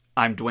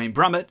I'm Dwayne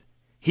Brummett.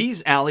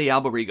 He's Ali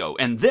Alberigo,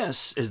 and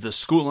this is the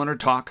School Owner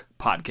Talk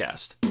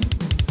podcast.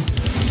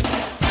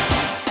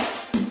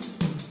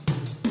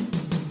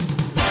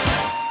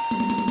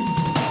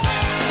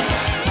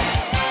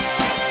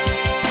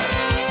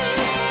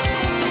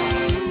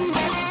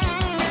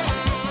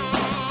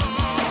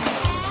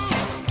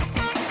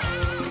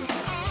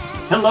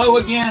 Hello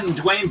again,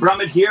 Dwayne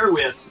Brummett here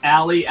with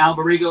Ali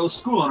Alberigo,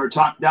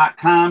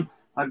 SchoolOwnerTalk.com.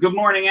 Good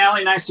morning,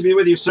 Ali. Nice to be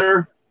with you,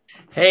 sir.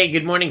 Hey,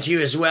 good morning to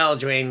you as well,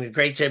 Dwayne.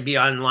 Great to be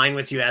online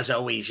with you as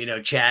always,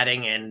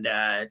 chatting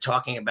and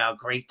talking about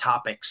great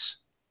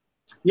topics.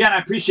 Yeah, and I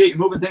appreciate you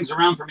moving things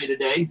around for me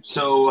today.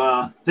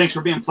 So thanks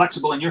for being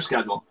flexible in your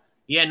schedule.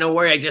 Yeah, no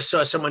worry. I just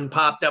saw someone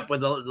popped up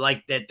with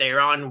that they're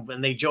on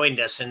when they joined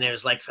us, and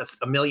there's like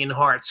a million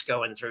hearts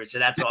going through. So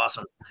that's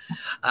awesome.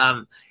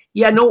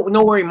 Yeah,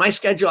 no worry. My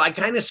schedule, I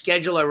kind of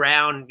schedule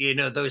around,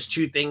 those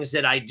two things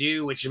that I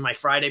do, which is my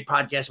Friday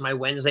podcast, my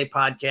Wednesday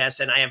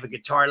podcast, and I have a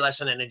guitar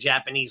lesson and a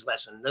Japanese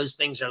lesson. Those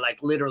things are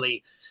like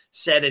literally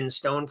set in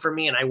stone for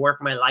me, and I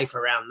work my life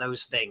around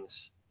those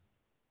things.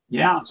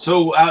 Yeah.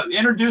 So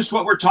introduce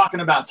what we're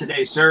talking about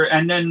today, sir.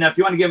 And then if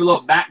you want to give a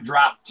little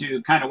backdrop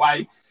to kind of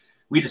why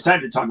we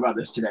decided to talk about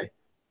this today.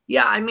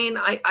 Yeah, I mean,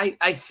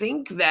 I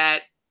think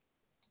that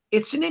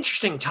it's an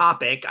interesting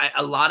topic.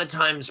 A lot of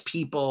times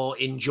people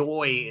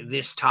enjoy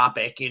this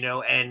topic,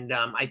 and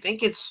I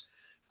think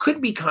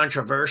could be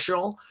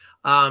controversial.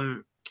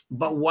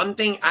 But one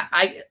thing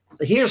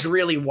here's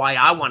really why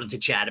I wanted to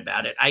chat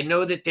about it. I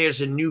know that there's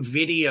a new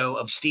video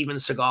of Steven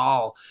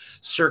Seagal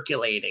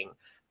circulating,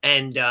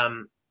 and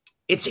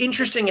it's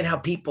interesting in how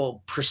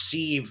people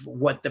perceive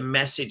what the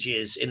message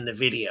is in the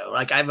video.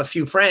 Like I have a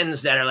few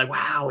friends that are like,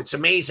 wow, it's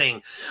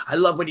amazing. I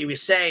love what he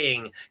was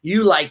saying.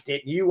 You liked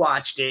it, you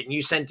watched it, and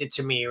you sent it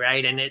to me,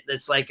 right? And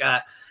it's like,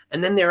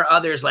 and then there are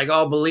others like,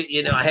 oh,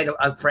 believe, I had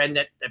a friend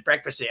at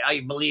breakfast say, I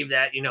believe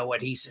that,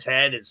 what he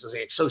said is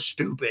like, so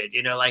stupid,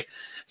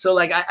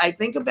 I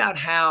think about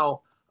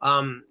how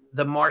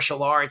the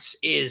martial arts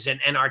is,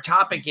 and our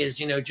topic is,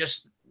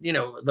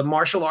 the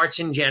martial arts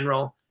in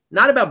general.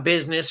 Not about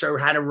business or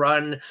how to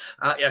run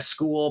a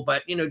school,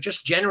 but,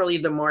 just generally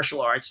the martial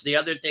arts. The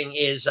other thing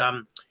is,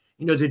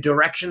 the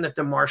direction that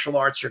the martial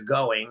arts are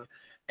going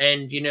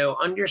and,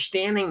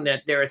 understanding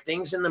that there are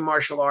things in the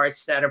martial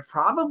arts that are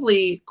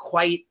probably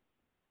quite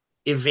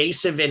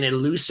evasive and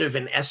elusive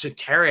and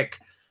esoteric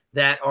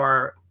that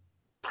are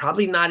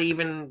probably not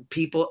even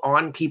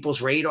on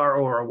people's radar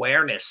or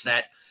awareness,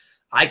 that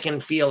I can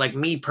feel like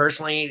me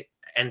personally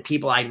and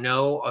people I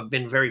know have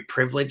been very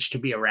privileged to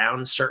be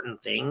around certain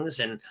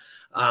things and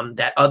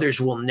that others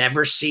will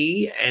never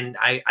see. And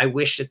I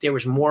wish that there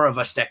was more of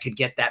us that could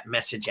get that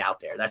message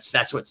out there.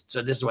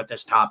 So this is what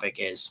this topic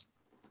is.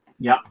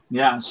 Yeah.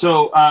 Yeah.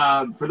 So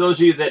for those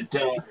of you that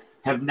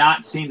have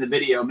not seen the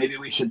video, maybe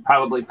we should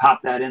probably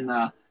pop that in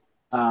the,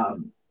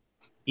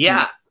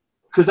 yeah.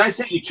 Cause I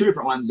sent you two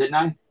different ones, didn't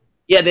I?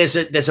 Yeah. There's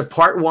a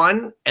part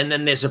 1 and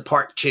then there's a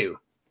part 2.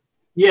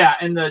 Yeah,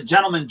 and the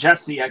gentleman,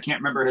 Jesse, I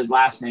can't remember his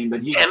last name,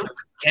 but he's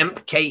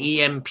Kemp,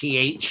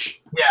 Kemph.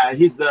 Yeah,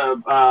 he's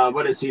the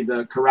what is he,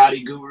 the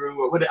karate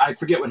guru? Or I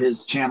forget what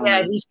his channel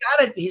is.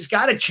 Yeah, he's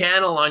got a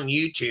channel on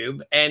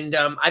YouTube, and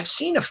I've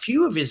seen a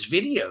few of his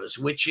videos,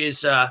 which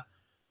is some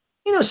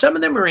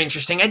of them are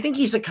interesting. I think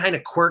he's a kind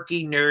of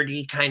quirky,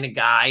 nerdy kind of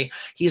guy.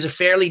 He's a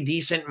fairly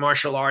decent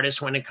martial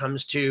artist when it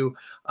comes to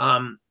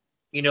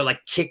like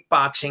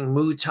kickboxing,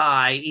 Muay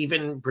Thai,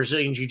 even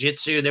Brazilian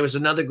Jiu-Jitsu. There was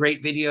another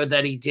great video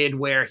that he did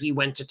where he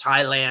went to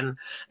Thailand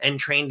and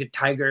trained at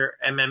Tiger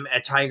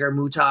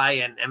Muay Thai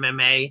and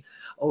MMA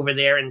over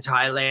there in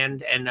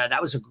Thailand. And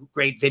that was a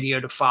great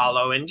video to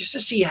follow. And just to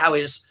see how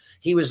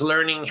he was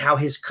learning how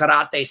his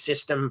karate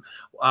system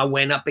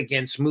went up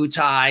against Muay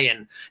Thai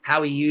and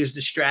how he used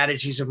the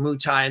strategies of Muay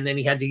Thai. And then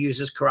he had to use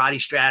his karate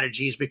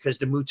strategies because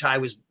the Muay Thai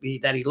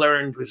that he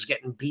learned was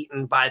getting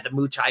beaten by the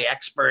Muay Thai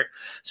expert.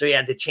 So he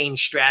had to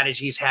change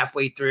strategies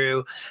halfway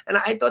through. And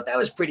I thought that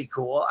was pretty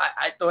cool.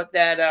 I thought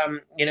that,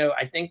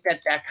 I think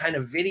that kind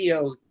of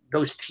video,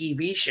 those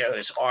TV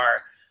shows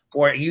or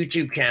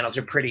YouTube channels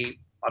are pretty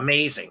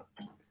amazing.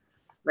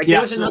 Like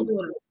there was another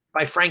one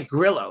by Frank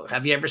Grillo.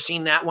 Have you ever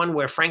seen that one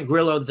where Frank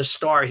Grillo, the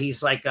star,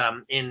 he's like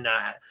in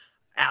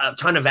a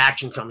ton of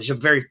action films. He's a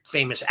very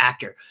famous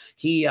actor.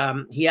 He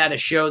had a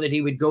show that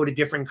he would go to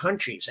different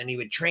countries and he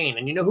would train.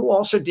 And who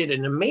also did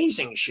an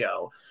amazing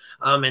show?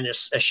 And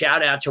a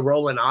shout out to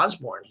Roland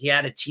Osborne. He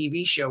had a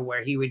TV show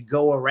where he would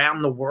go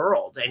around the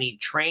world and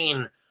he'd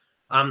train.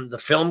 The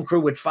film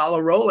crew would follow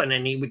Roland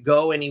and he would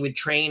go and he would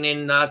train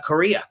in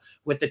Korea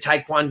with the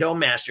Taekwondo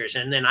masters,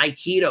 and then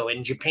Aikido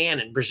in Japan,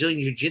 and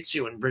Brazilian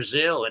Jiu-Jitsu in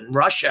Brazil, and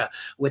Russia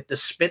with the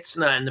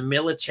Spetsnaz and the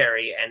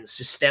military and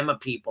Sistema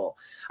people.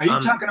 Are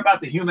you talking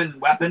about the human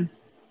weapon?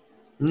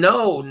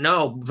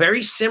 No,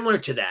 very similar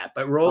to that.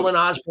 But Roland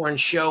Osborne's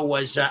show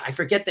was, I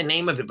forget the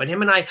name of it, but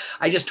him and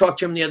I just talked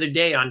to him the other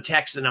day on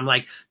text and I'm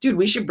like, dude,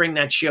 we should bring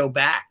that show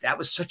back. That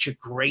was such a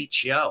great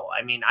show.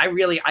 I mean,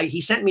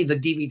 he sent me the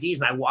DVDs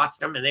and I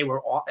watched them and they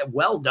were all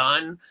well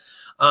done.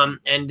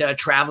 and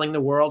traveling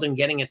the world and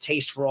getting a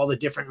taste for all the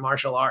different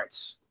martial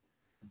arts.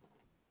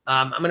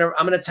 I'm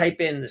gonna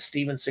type in the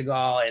Steven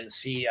Seagal and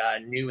see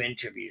new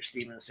interview.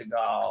 Steven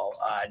Seagal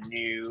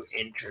new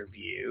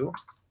interview.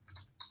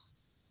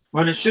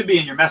 Well, it should be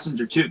in your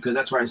messenger too, because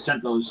that's where I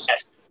sent those.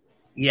 Yes.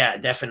 Yeah,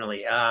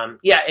 definitely.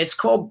 Yeah, it's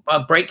called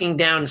Breaking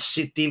Down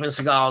Steven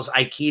Seagal's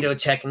Aikido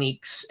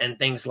Techniques and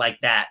things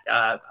like that.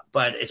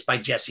 But it's by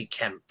Jesse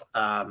Kemp.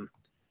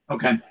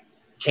 Okay.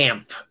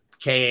 Camp,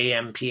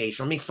 K-A-M-P-H.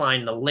 Let me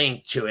find the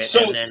link to it,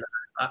 So, and then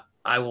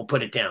I will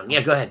put it down.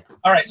 Yeah, go ahead.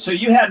 All right. So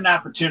you had an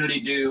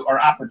opportunity to,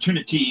 or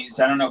opportunities,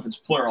 I don't know if it's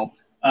plural,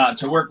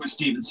 to work with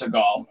Steven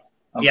Seagal.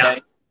 Okay. Yeah.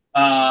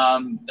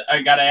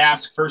 I got to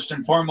ask first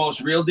and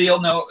foremost, real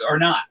deal, no, or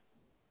not?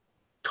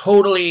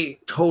 Totally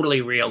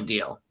real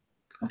deal.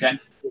 Okay.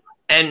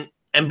 And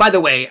by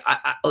the way,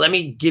 let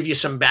me give you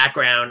some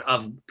background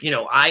of,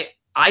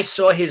 I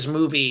saw his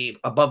movie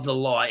Above the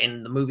Law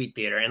in the movie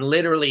theater, and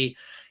literally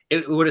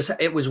it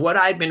was what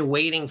I've been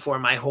waiting for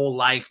my whole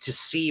life, to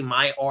see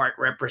my art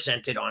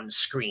represented on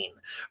screen.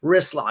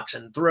 Wrist locks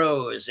and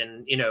throws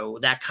and,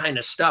 that kind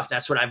of stuff.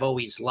 That's what I've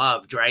always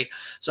loved, right?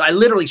 So I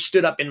literally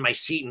stood up in my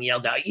seat and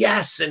yelled out,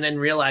 yes, and then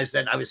realized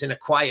that I was in a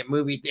quiet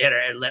movie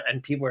theater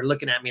and people were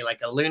looking at me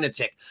like a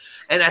lunatic.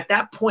 And at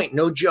that point,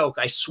 no joke,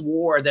 I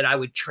swore that I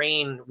would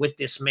train with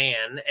this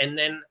man. And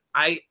then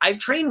I've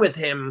trained with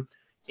him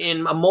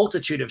in a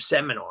multitude of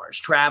seminars,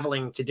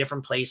 traveling to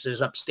different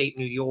places, upstate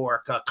New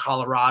York,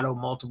 Colorado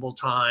multiple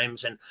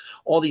times, and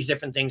all these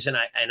different things. And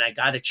I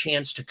got a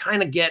chance to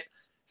kind of get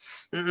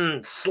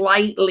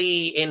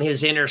slightly in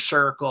his inner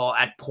circle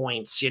at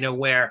points,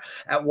 where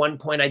at one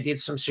point I did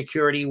some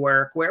security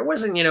work where it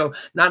wasn't,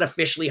 not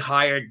officially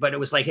hired, but it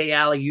was like, hey,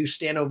 Ali, you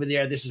stand over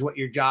there. This is what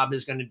your job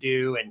is going to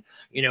do. And,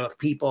 if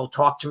people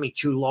talk to me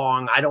too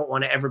long, I don't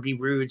want to ever be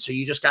rude. So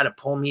you just got to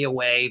pull me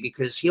away,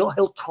 because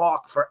he'll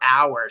talk for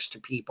hours to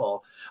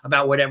people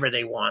about whatever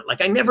they want.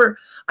 Like I never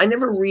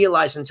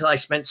realized until I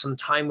spent some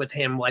time with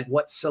him, like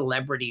what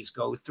celebrities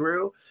go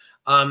through.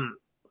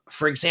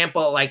 For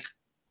example, like,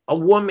 a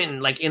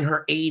woman like in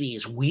her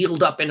 80s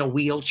wheeled up in a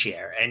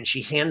wheelchair, and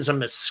she hands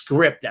him a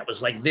script that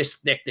was like this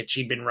thick that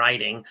she'd been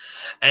writing.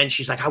 And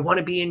she's like, I want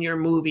to be in your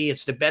movie.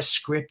 It's the best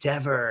script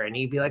ever. And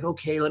he'd be like,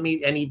 okay, and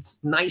he'd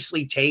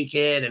nicely take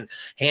it and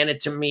hand it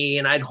to me,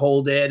 and I'd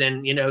hold it.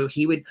 And,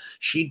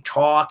 she'd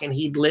talk and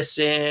he'd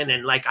listen.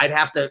 And like,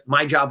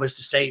 my job was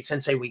to say,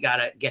 Sensei, we got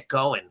to get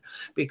going,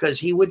 because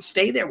he would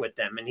stay there with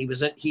them. And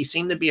he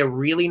seemed to be a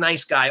really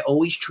nice guy,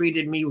 always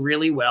treated me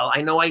really well.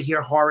 I know I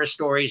hear horror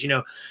stories,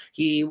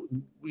 he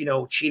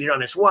cheated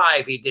on his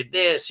wife. He did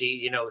this.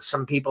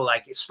 Some people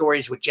like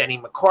stories with Jenny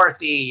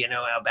McCarthy,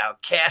 about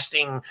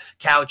casting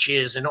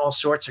couches and all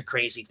sorts of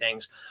crazy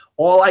things.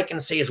 All I can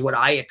say is what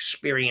I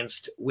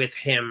experienced with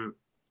him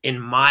in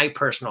my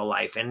personal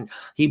life. And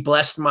he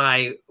blessed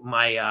my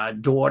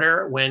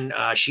daughter when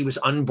she was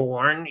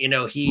unborn.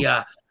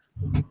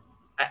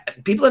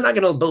 People are not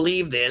going to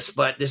believe this,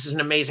 but this is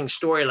an amazing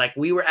story. Like,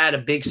 we were at a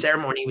big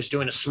ceremony. He was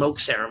doing a smoke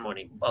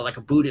ceremony, like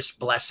a Buddhist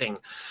blessing.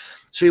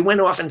 So he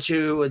went off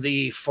into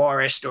the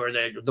forest or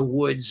the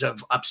woods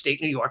of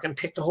upstate New York and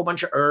picked a whole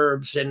bunch of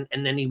herbs, and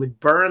then he would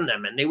burn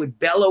them, and they would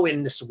bellow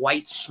in this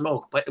white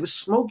smoke, but it was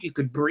smoke you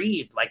could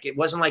breathe. Like, it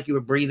wasn't like you were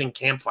breathing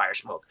campfire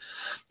smoke.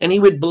 And he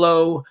would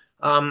blow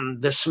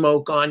the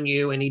smoke on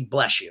you, and he'd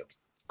bless you.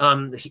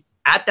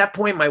 At that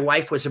point, my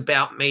wife was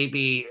about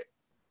maybe,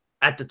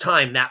 at the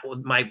time, that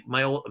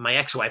my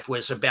ex-wife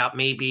was about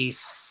maybe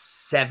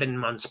 7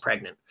 months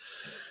pregnant.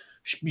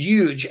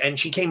 Huge. And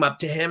she came up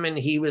to him, and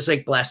he was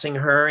like blessing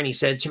her, and he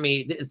said to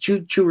me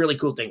two really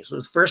cool things.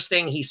 The first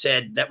thing he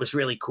said that was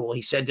really cool,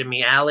 he said to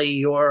me, Ali,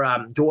 your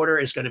daughter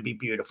is going to be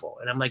beautiful.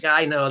 And I'm like,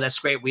 I know, that's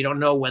great. We don't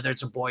know whether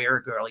it's a boy or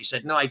a girl. He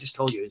said, no, I just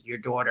told you your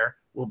daughter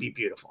will be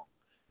beautiful.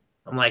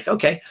 I'm like,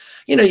 okay,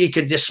 you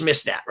could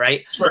dismiss that,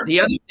 right? Sure.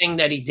 The other thing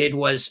that he did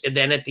was,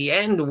 then at the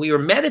end, we were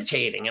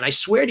meditating, and I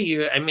swear to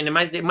you, I mean,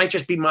 it might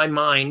just be my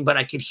mind, but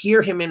I could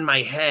hear him in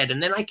my head,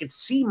 and then I could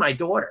see my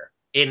daughter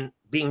in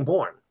being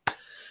born.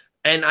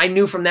 And I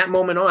knew from that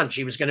moment on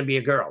she was going to be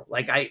a girl.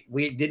 Like, I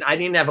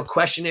didn't have a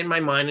question in my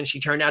mind, and she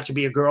turned out to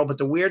be a girl. But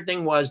the weird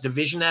thing was, the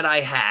vision that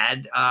I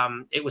had,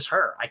 it was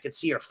her. I could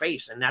see her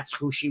face, and that's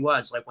who she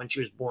was, like when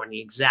she was born,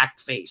 the exact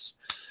face.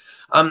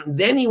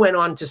 Then he went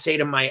on to say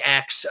to my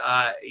ex,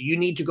 you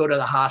need to go to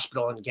the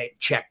hospital and get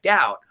checked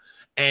out.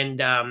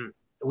 And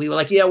we were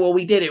like, yeah, well,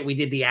 we did it. We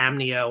did the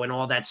amnio and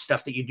all that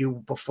stuff that you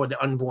do before the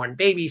unborn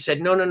baby. He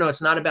said, no,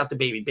 it's not about the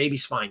baby.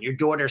 Baby's fine. Your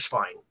daughter's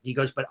fine. He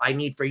goes, but I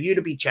need for you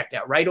to be checked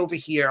out right over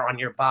here on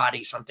your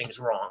body. Something's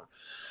wrong.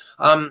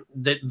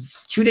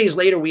 2 days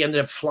later, we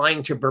ended up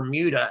flying to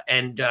Bermuda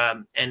and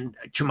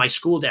to my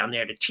school down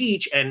there to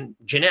teach. And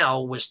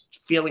Janelle was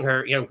feeling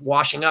her,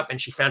 washing up, and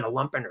she found a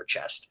lump in her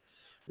chest.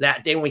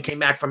 That day when we came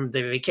back from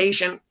the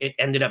vacation, it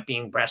ended up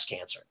being breast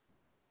cancer.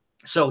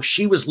 So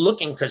she was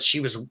looking, because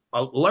she was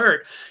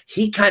alert.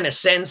 He kind of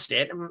sensed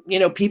it.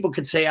 People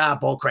could say,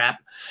 bull crap,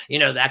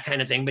 that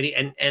kind of thing. But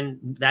and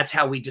that's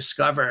how we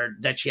discovered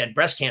that she had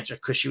breast cancer,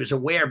 because she was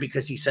aware,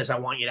 because he says, I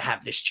want you to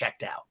have this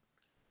checked out.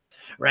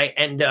 right?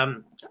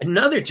 And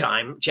another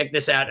time, check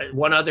this out,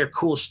 one other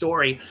cool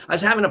story. I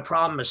was having a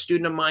problem. A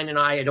student of mine and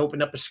I had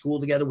opened up a school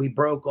together. We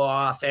broke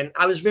off, and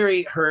I was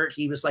very hurt.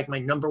 He was like my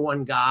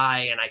 #1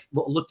 guy, and I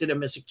looked at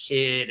him as a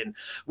kid, and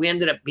we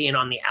ended up being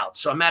on the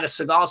outs. So I'm at a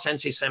Seagal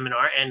Sensei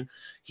seminar, and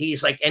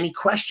he's like, any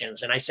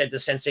questions? And I said to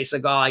Sensei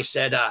Seagal, I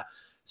said,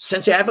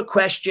 Sensei, I have a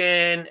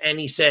question. And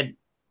he said,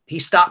 he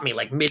stopped me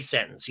like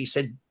mid-sentence. He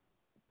said,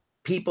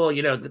 people,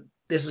 you know,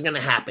 this is going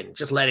to happen.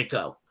 Just let it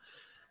go.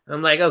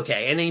 I'm like,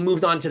 okay. And then he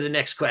moved on to the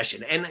next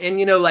question. And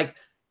you know, like,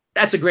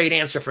 that's a great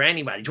answer for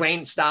anybody.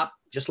 Dwayne, stop,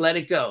 just let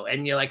it go.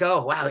 And you're like,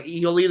 oh, wow.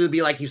 You'll either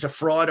be like, he's a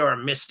fraud or a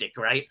mystic,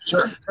 right?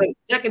 Sure. So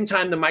second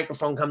time the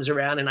microphone comes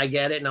around and I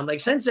get it. And I'm like,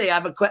 Sensei, I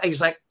have a question.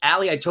 He's like,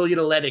 Ali, I told you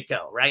to let it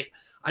go, right?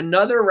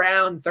 Another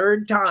round,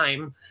 third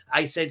time,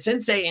 I said,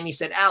 Sensei, and he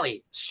said,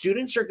 Ali,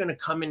 students are going to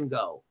come and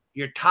go.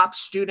 Your top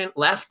student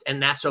left,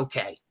 and that's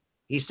okay.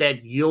 He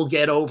said, you'll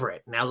get over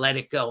it. Now let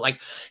it go.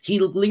 Like, he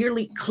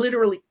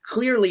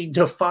clearly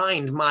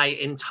defined my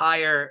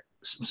entire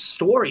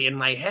story in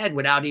my head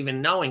without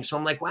even knowing. So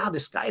I'm like, wow,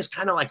 this guy is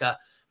kind of like a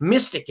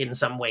mystic in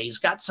some way. He's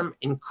got some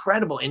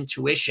incredible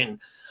intuition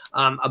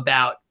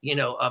about, you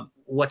know,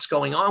 what's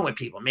going on with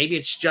people. Maybe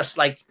it's just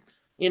like,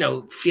 you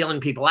know,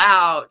 feeling people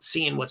out,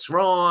 seeing what's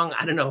wrong.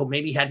 I don't know.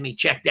 Maybe he had me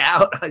checked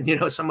out, you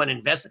know, someone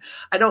invested.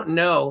 I don't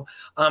know.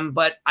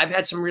 But I've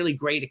had some really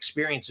great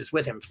experiences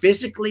with him.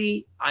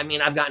 Physically, I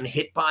mean, I've gotten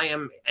hit by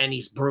him and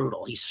he's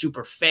brutal. He's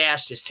super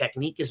fast. His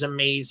technique is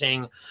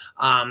amazing.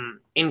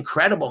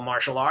 Incredible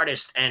martial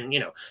artist, and,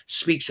 you know,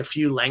 speaks a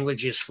few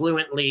languages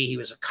fluently. He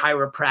was a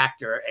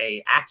chiropractor,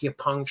 a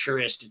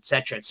acupuncturist, et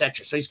cetera, et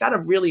cetera. So he's got a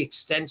really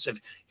extensive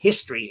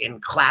history in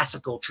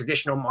classical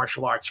traditional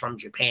martial arts from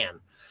Japan.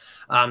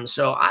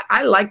 So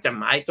I liked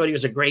him. I thought he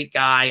was a great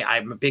guy.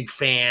 I'm a big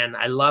fan.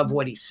 I love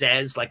what he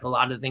says, like a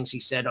lot of the things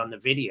he said on the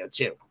video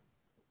too.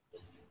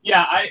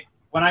 Yeah,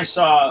 when I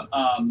saw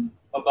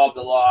Above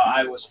the Law,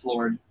 I was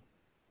floored.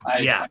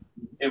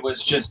 It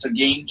was just a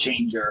game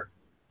changer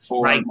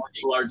for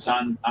martial arts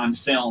on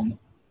film.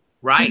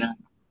 Right. You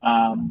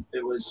know?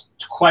 It was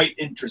quite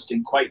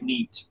interesting, quite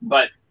neat.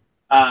 But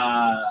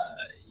I'm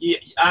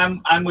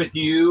with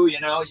you.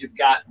 You know, you've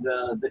got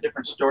the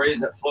different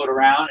stories that float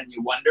around, and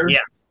you wonder.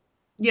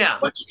 Yeah.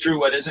 What's true,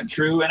 what isn't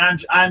true,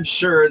 and I'm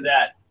sure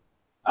that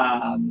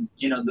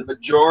you know, the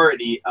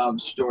majority of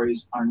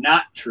stories are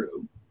not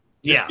true.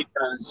 Just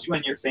because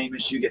when you're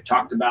famous, you get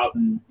talked about,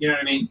 and you know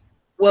what I mean.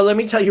 Well, let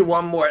me tell you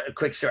one more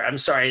quick story. I'm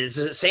sorry. It's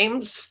the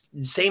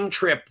same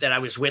trip that I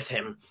was with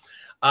him.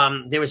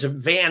 There was a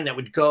van that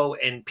would go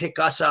and pick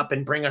us up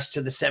and bring us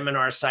to the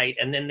seminar site,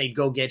 and then they'd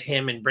go get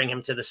him and bring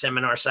him to the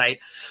seminar site.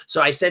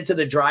 So I said to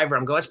the driver,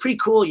 I'm going, it's pretty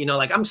cool. You know,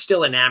 like, I'm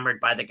still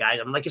enamored by the guy.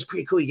 I'm like, it's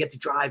pretty cool. You get to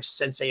drive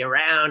Sensei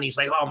around. He's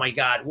like, oh my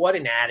God, what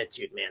an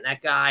attitude, man.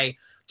 That guy,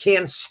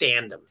 can't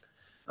stand him.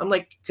 I'm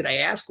like, could I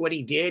ask what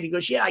he did? He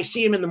goes, yeah, I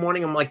see him in the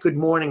morning. I'm like, good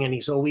morning. And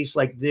he's always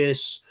like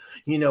this,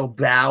 you know,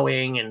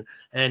 bowing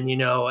and, you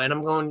know, and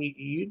I'm going,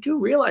 you do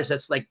realize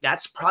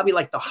that's probably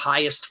like the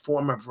highest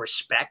form of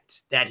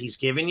respect that he's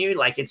given you.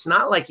 Like, it's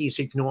not like he's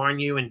ignoring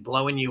you and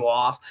blowing you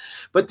off,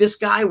 but this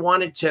guy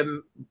wanted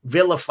to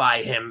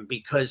vilify him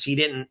because he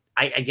didn't,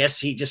 I guess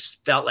he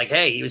just felt like,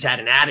 hey, he had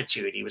an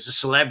attitude. He was a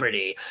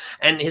celebrity,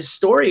 and his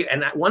story.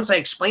 And once I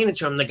explained it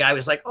to him, the guy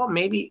was like, oh,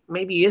 maybe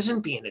he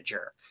isn't being a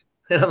jerk.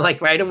 And I'm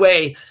like, right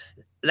away,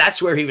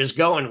 that's where he was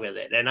going with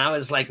it. And I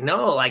was like,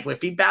 no, like,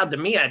 if he bowed to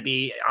me, I'd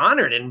be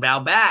honored and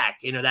bow back.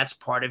 You know, that's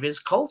part of his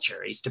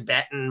culture. He's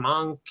Tibetan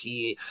monk.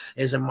 He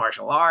is a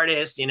martial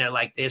artist. You know,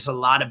 like, there's a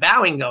lot of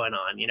bowing going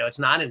on. You know, it's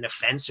not an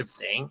offensive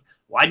thing.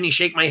 Why didn't he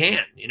shake my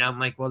hand? You know, I'm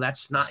like, well,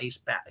 that's not,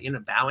 you know,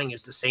 bowing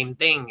is the same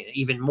thing,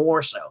 even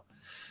more so.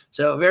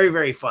 So very,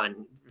 very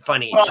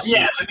funny. Well,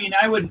 yeah, I mean,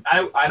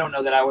 I don't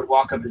know that I would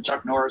walk up to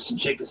Chuck Norris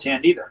and shake his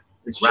hand either.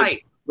 It's just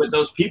with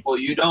those people,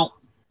 you don't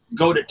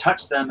go to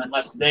touch them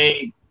unless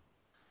they,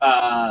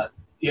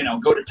 you know,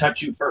 go to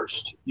touch you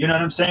first. You know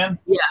what I'm saying?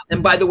 Yeah.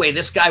 And by the way,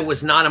 this guy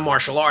was not a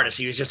martial artist.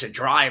 He was just a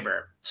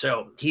driver.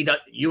 So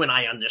you and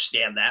I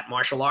understand that.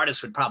 Martial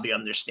artists would probably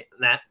understand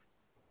that,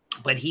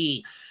 but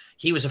he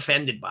was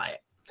offended by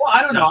it. Well,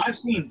 I don't know. I've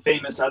seen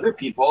famous other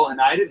people,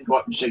 and I didn't go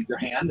up and shake their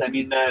hand. I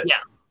mean,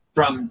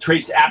 from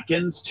Trace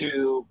Atkins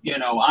to, you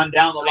know, on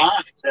down the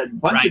line, it's a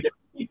bunch of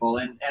different people,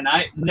 and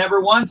I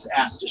never once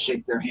asked to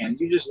shake their hand.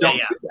 You just don't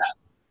do that.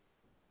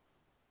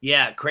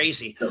 Yeah,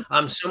 crazy.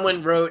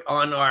 Someone wrote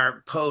on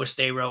our post,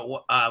 they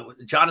wrote,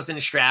 Jonathan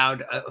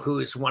Stroud, who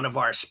is one of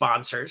our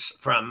sponsors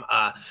from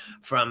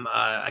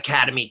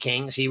Academy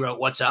Kings. He wrote,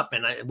 what's up?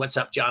 And what's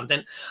up,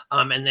 Jonathan?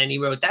 And then he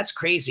wrote, that's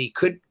crazy.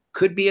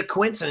 Could be a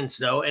coincidence,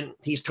 though. And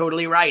he's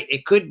totally right.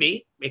 It could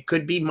be. It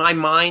could be my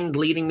mind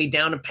leading me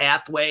down a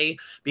pathway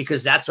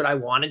because that's what I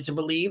wanted to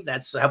believe.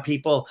 That's how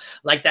people,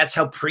 like, that's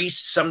how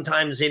priests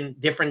sometimes in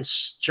different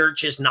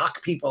churches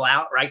knock people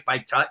out, right, by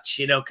touch,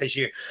 you know, because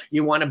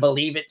you want to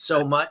believe it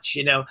so much,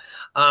 you know.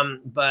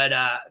 But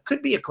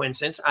could be a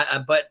coincidence.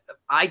 But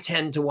I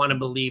tend to want to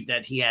believe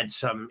that he had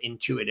some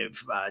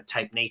intuitive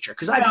type nature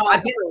because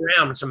I've been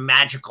around some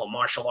magical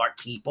martial art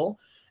people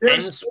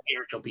and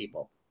spiritual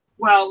people.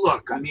 Well,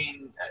 look, I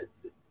mean,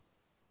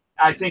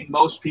 I think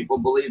most people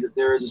believe that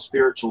there is a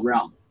spiritual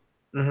realm.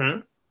 Mm-hmm.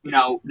 You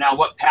know, now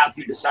what path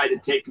you decide to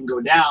take and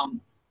go down,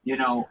 you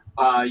know,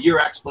 your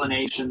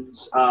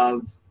explanations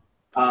of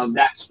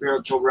that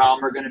spiritual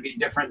realm are going to be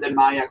different than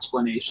my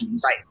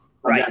explanations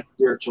of that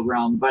spiritual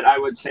realm. But I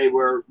would say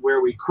where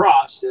we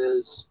cross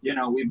is, you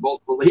know, we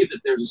both believe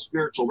that there's a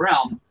spiritual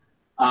realm,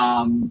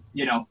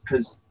 you know,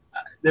 because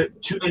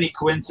too many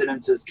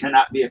coincidences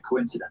cannot be a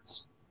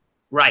coincidence.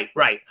 Right,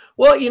 right.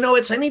 Well, you know,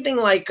 it's anything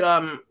like,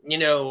 you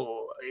know,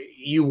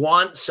 you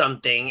want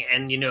something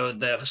and, you know,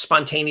 the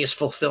spontaneous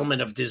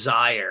fulfillment of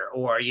desire,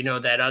 or, you know,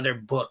 that other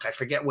book, I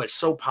forget what's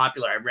so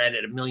popular. I read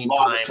it a million times.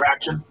 Law of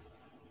Attraction.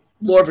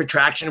 Law of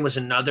Attraction was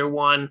another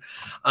one.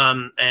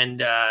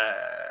 And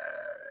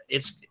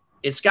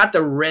it's got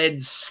the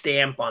red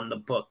stamp on the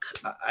book.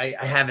 I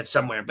have it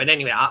somewhere, but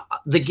anyway,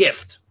 The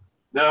Gift.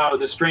 No,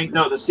 The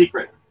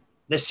Secret.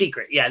 The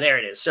Secret. Yeah, there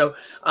it is. So,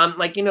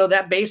 like, you know,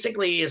 that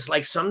basically is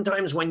like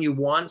sometimes when you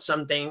want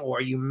something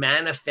or you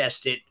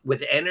manifest it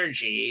with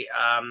energy,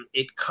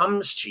 it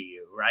comes to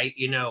you, right?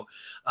 You know,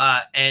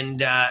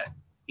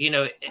 you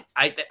know,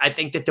 I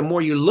think that the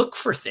more you look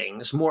for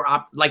things, more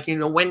like, you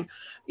know, when,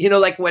 you know,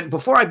 like when,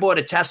 before I bought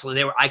a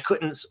Tesla,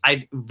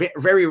 I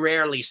very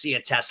rarely see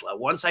a Tesla.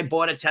 Once I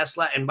bought a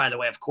Tesla, and by the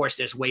way, of course,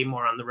 there's way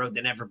more on the road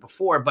than ever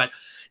before, but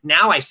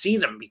now I see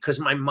them because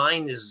my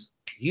mind is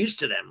used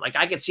to them. Like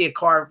I could see a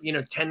car, you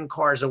know, 10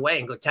 cars away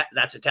and go,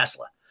 that's a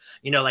Tesla.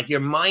 You know, like your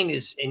mind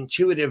is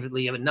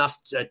intuitively enough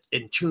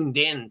and tuned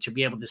in to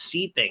be able to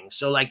see things.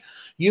 So like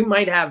you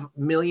might have a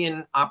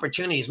million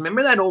opportunities.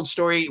 Remember that old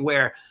story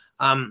where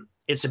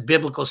it's a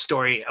biblical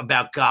story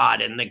about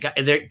God, and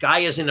the guy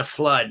is in a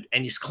flood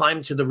and he's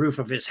climbed to the roof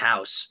of his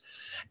house,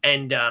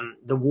 and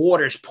the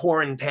water's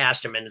pouring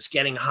past him and it's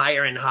getting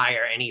higher and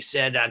higher. And he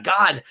said,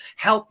 God,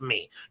 help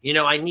me. You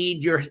know, I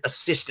need your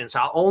assistance.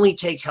 I'll only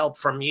take help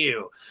from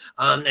you.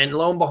 And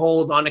lo and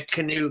behold, on a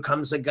canoe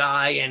comes a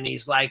guy and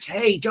he's like,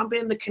 hey, jump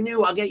in the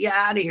canoe. I'll get you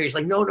out of here. He's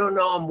like, no, no,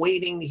 no. I'm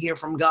waiting to hear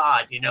from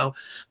God. You know,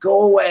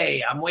 go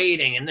away. I'm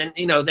waiting. And then,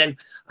 you know, then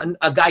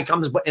a guy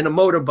comes in a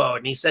motorboat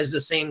and he says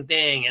the same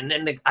thing. And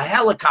then a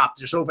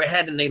helicopter's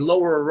overhead and they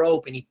lower a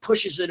rope and he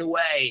pushes it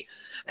away.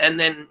 And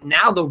then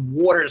now the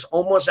water is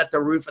almost at the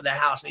roof of the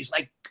house. And he's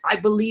like, I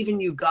believe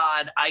in you,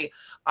 God.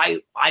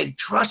 I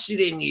trusted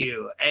in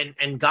you.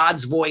 And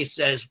God's voice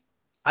says,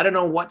 I don't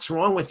know what's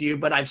wrong with you,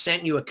 but I've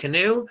sent you a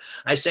canoe.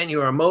 I sent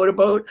you a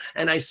motorboat,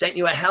 and I sent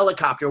you a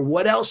helicopter.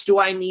 What else do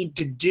I need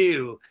to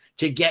do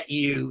to get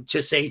you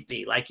to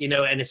safety? Like, you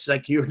know, and it's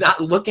like, you're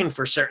not looking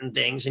for certain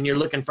things and you're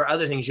looking for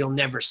other things. You'll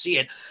never see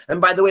it. And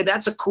by the way,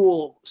 that's a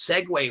cool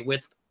segue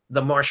with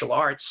the martial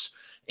arts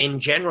in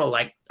general.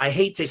 Like, I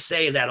hate to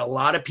say that a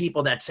lot of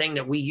people, that saying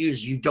that we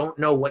use, you don't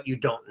know what you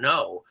don't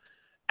know.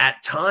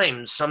 At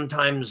times,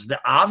 sometimes the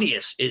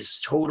obvious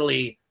is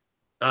totally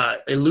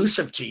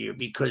elusive to you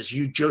because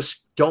you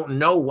just don't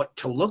know what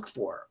to look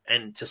for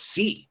and to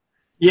see.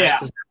 Yeah.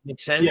 Does that make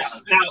sense? Yeah.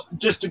 Now,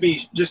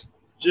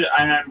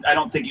 I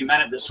don't think you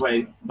meant it this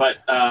way, but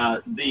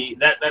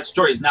that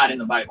story is not in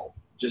the Bible.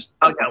 Just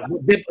okay,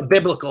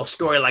 biblical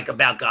story, like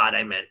about God.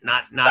 I meant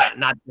not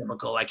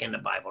biblical, like in the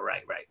Bible.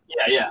 Right.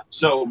 Yeah.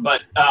 So,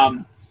 but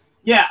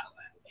yeah,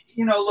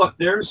 you know, look,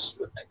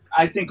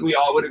 I think we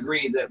all would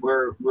agree that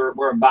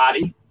we're a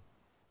body,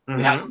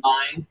 we have a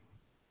mind,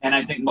 and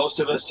I think most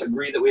of us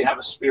agree that we have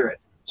a spirit.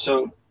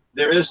 So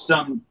there is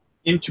some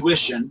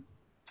intuition,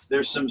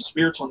 there's some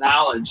spiritual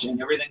knowledge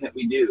in everything that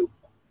we do.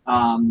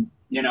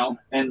 You know,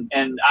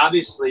 and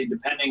obviously,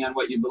 depending on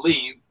what you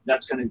believe,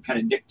 that's going to kind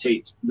of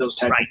dictate those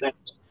type of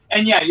things.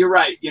 And yeah, you're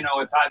right. You know,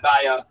 if I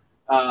buy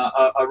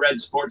a red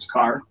sports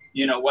car,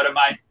 you know, what am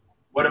I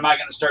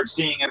going to start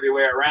seeing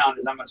everywhere around?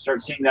 Is I'm going to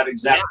start seeing that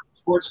exact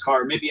sports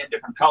car, maybe in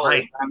different colors.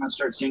 Right. I'm going to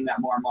start seeing that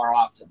more and more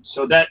often.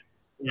 So that,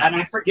 and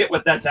I forget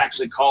what that's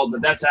actually called,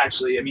 but that's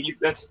actually, I mean,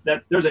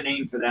 there's a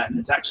name for that, and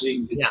it's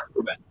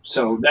proven.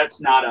 So that's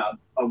not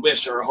a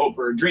wish or a hope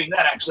or a dream.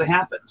 That actually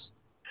happens.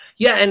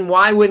 Yeah, and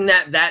why wouldn't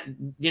that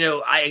you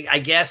know, I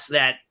guess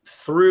that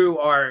through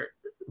our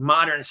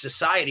modern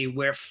society,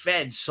 we're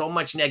fed so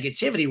much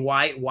negativity.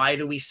 Why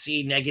do we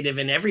see negative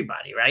in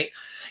everybody, right?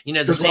 You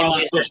know, the same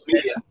way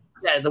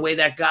the way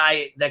that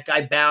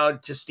guy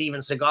bowed to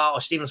Steven Seagal,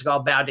 or Steven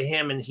Seagal bowed to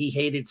him, and he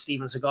hated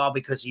Steven Seagal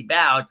because he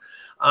bowed.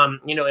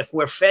 You know, if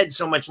we're fed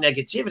so much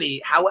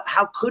negativity,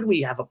 how could we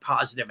have a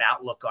positive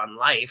outlook on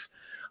life?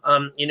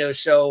 You know,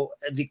 so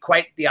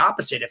quite the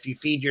opposite. If you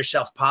feed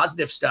yourself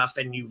positive stuff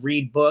and you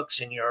read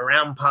books and you're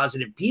around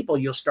positive people,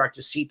 you'll start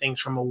to see things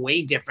from a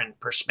way different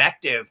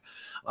perspective.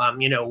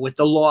 You know, with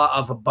the law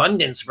of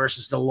abundance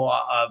versus the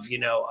law of, you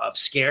know, of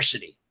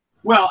scarcity.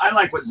 Well, I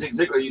like what Zig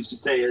Ziglar used to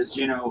say is,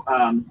 you know,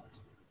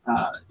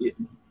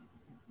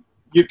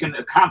 you can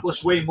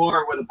accomplish way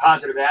more with a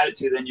positive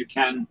attitude than you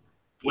can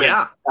with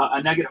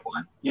a negative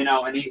one, you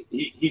know. And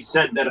he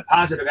said that a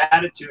positive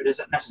attitude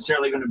isn't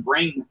necessarily going to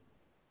bring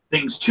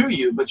things to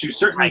you, but you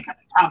certainly can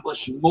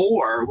accomplish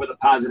more with a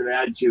positive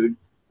attitude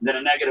than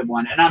a negative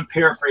one. And I'm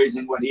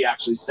paraphrasing what he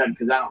actually said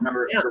because I don't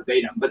remember it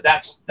verbatim, but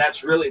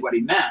that's really what he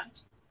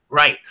meant.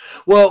 Right.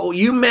 Well,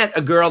 you met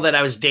a girl that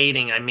I was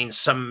dating, I mean,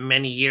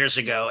 many years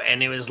ago.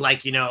 And it was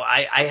like,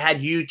 I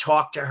had you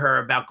talk to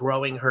her about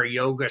growing her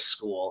yoga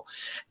school.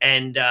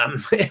 And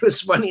it was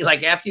funny,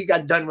 like after you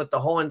got done with the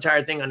whole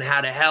entire thing on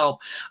how to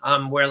help,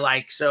 we're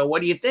like, so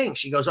what do you think?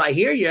 She goes, I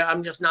hear you.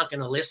 I'm just not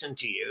going to listen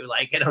to you.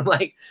 Like, and I'm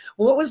like,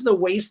 what was the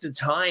waste of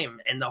time?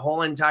 And the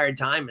whole entire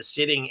time is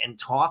sitting and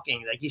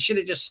talking. Like, you should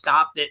have just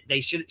stopped it.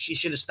 She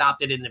should have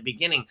stopped it in the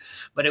beginning.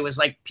 But it was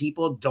like,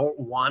 people don't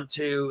want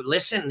to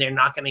listen. They're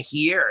not going to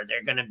hear.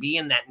 They're going to be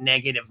in that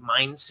negative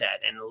mindset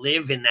and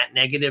live in that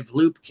negative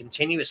loop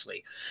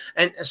continuously.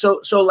 And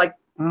so like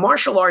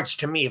martial arts,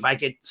 to me, if I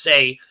could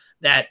say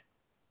that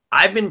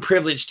I've been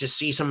privileged to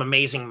see some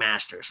amazing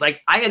masters.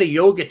 Like, I had a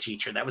yoga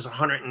teacher that was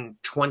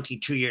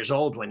 122 years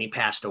old when he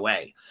passed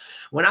away.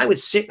 When I would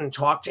sit and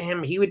talk to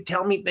him, he would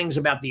tell me things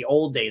about the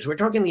old days. We're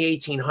talking the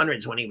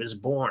 1800s when he was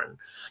born.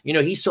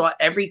 He saw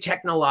every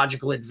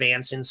technological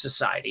advance in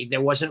society. There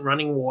wasn't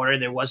running water.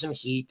 There wasn't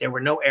heat. There were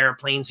no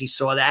airplanes. He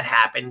saw that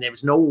happen. There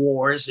was no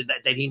wars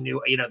that he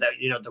knew,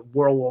 the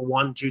World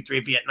War I, II, III,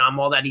 Vietnam,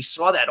 all that. He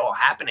saw that all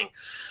happening.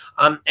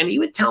 And he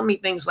would tell me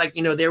things like,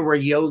 there were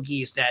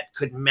yogis that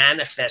could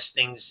manifest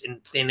things in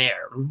thin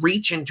air,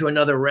 reach into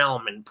another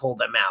realm and pull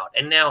them out.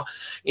 And now,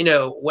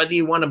 whether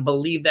you want to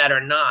believe that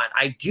or not,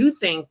 I do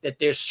think that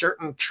there's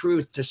certain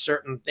truth to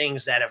certain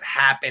things that have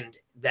happened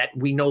that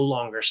we no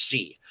longer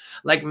see,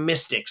 like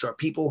mystics or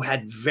people who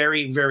had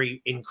very,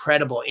 very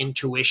incredible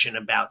intuition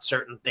about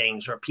certain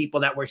things, or people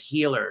that were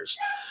healers,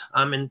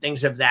 and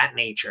things of that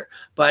nature.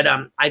 But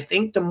I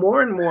think the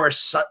more and more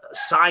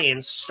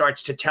science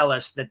starts to tell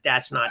us that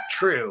that's not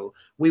true,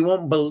 we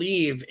won't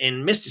believe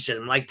in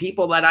mysticism. Like,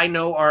 people that I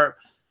know are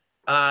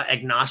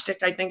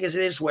agnostic, I think as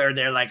it is, where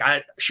they're like,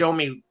 show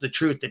me the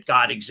truth that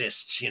God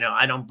exists.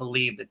 I don't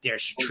believe that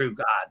there's a true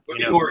God.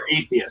 Or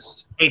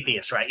atheist.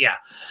 Atheist, right? Yeah.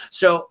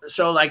 So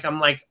like, I'm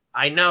like,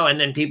 I know. And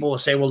then people will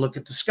say, well, look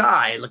at the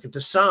sky, look at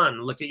the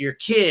sun, look at your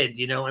kid,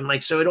 and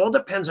like, so it all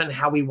depends on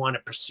how we want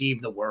to perceive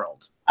the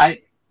world. I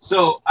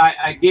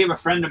gave a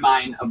friend of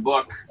mine a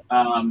book.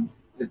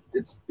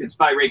 It's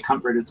by Ray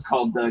Comfort. It's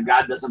called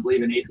God Doesn't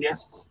Believe in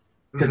Atheists,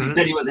 because he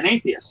said he was an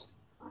atheist.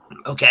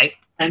 Okay.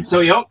 And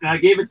so I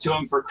gave it to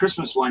him for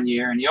Christmas one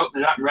year, and he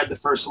opened it up and read the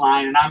first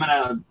line, and I'm going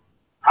to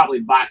probably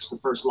botch the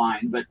first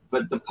line, but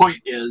the point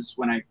is,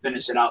 when I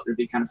finish it out, it'd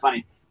be kind of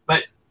funny.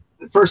 But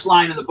the first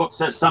line of the book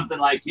says something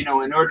like, in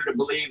order to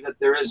believe that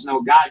there is no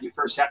God, you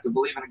first have to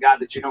believe in a God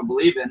that you don't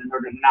believe in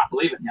order to not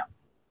believe in him.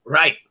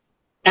 Right.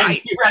 And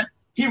right.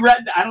 he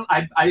read,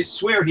 I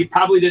swear he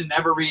probably didn't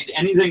ever read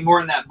anything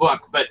more in that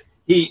book, but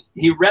he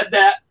read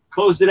that,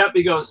 closed it up.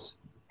 He goes,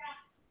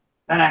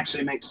 that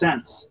actually makes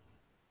sense.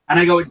 And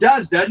I go, it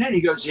does, doesn't it?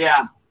 He goes,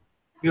 yeah.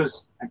 He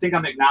goes, I think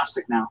I'm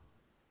agnostic now.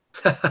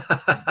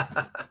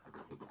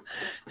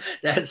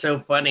 That's so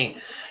funny.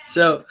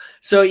 So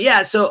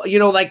yeah. So,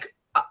 like,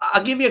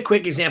 I'll give you a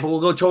quick example. We'll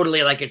go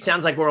totally, like, it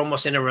sounds like we're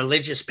almost in a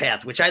religious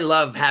path, which I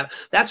love.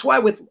 That's why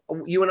with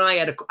you and I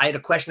had a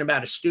question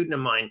about a student of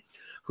mine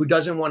who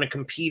doesn't want to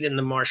compete in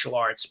the martial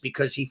arts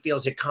because he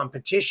feels a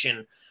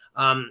competition,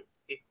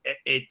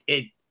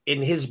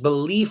 in his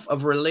belief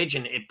of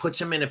religion, it puts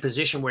him in a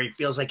position where he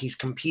feels like he's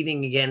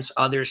competing against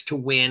others to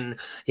win.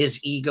 His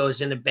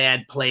ego's in a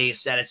bad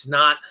place,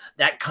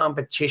 that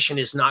competition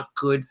is not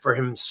good for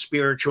him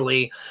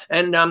spiritually.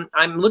 And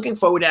I'm looking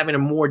forward to having a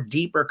more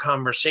deeper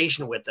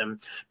conversation with him,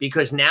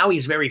 because now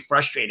he's very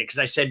frustrated, because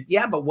I said,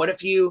 yeah, but what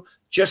if you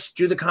just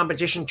do the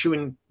competition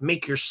to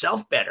make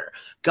yourself better?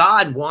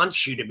 God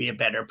wants you to be a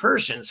better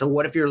person. So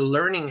what if you're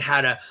learning how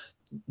to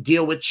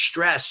deal with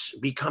stress,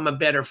 become a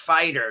better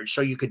fighter, so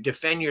you could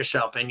defend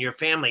yourself and your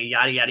family,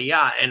 yada, yada,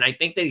 yada. And I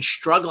think that he's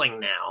struggling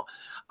now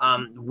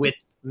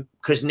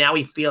because now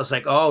he feels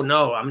like, oh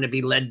no, I'm going to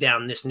be led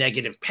down this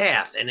negative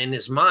path. And in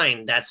his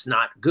mind, that's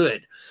not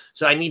good.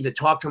 So I need to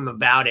talk to him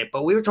about it.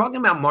 But we were talking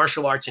about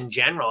martial arts in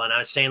general. And I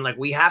was saying, like,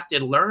 we have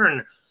to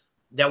learn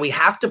that we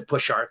have to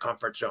push our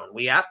comfort zone.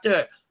 We have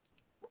to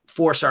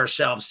force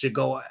ourselves to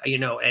go,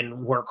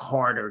 and work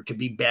harder to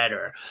be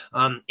better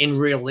in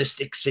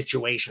realistic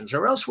situations,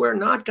 or else we're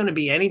not going to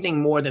be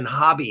anything more than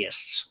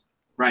hobbyists.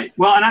 Right.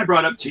 Well, and I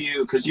brought up to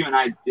you, because you and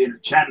I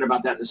chatted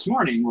about that this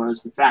morning,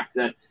 was the fact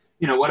that,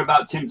 what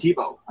about Tim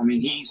Tebow? I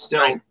mean, he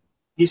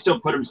still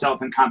put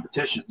himself in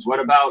competitions. What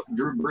about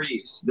Drew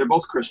Brees? They're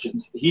both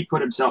Christians. He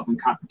put himself in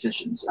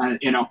competitions. Right.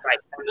 And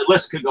the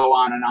list could go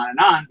on and on and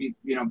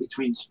on,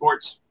 between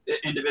sports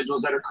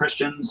individuals that are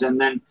Christians, and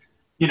then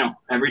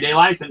everyday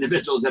life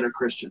individuals that are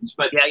Christians.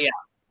 But yeah.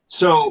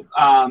 So,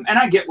 and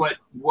I get what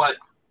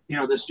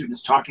the student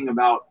is talking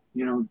about.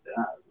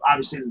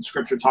 Obviously the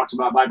scripture talks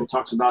about, Bible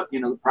talks about,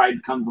 the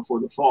pride comes before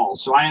the fall.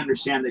 So I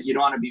understand that you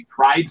don't want to be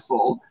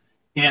prideful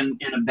in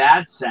a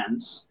bad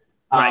sense,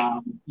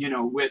 right.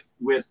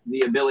 With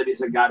the abilities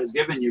that God has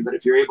given you. But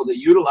if you're able to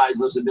utilize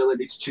those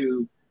abilities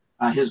to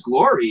his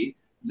glory,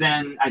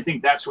 then I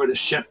think that's where the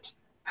shift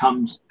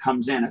comes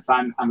in. If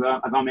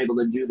I'm able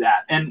to do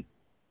that. And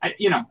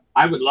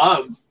I would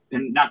love,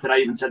 and not that I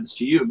even said this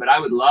to you, but I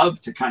would love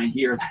to kind of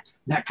hear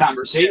that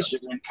conversation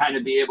and kind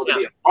of be able to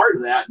be a part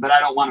of that. But I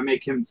don't want to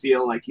make him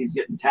feel like he's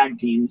getting tag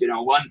teamed,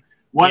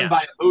 one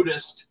by a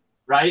Buddhist,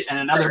 right, and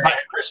another by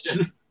a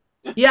Christian.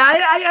 Yeah,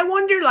 I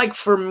wonder, like,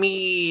 for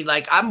me,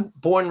 like, I'm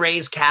born,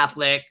 raised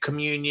Catholic,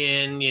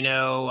 communion,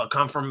 a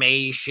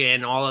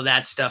confirmation, all of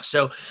that stuff.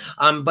 So,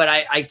 but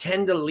I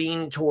tend to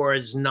lean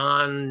towards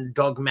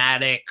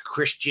non-dogmatic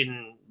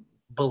Christian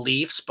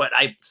beliefs, but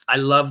I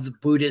love the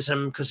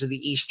Buddhism because of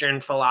the Eastern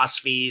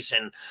philosophies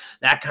and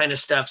that kind of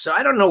stuff. So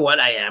I don't know what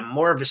I am,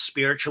 more of a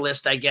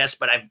spiritualist, I guess,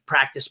 but I've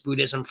practiced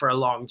Buddhism for a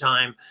long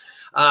time.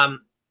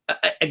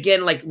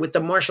 Again, like with the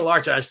martial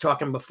arts, I was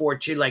talking before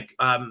too, like,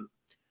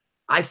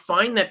 I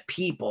find that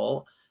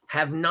people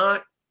have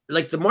not,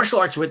 like, the martial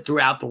arts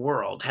throughout the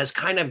world has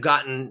kind of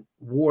gotten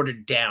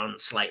watered down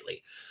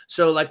slightly.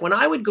 So like when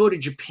I would go to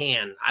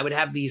Japan, I would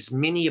have these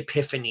mini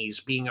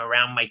epiphanies being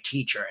around my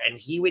teacher, and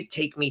he would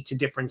take me to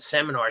different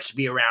seminars to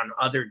be around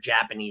other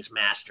Japanese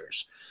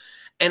masters.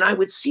 And I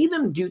would see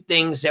them do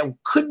things that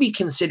could be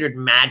considered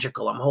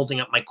magical. I'm holding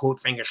up my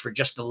quote fingers for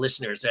just the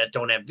listeners that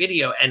don't have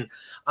video. And,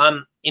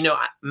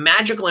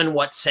 magical in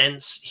what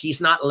sense? He's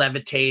not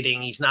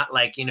levitating. He's not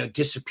like,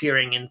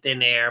 disappearing in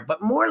thin air,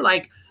 but more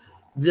like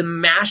the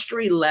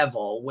mastery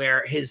level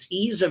where his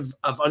ease of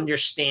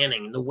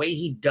understanding, the way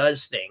he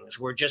does things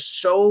were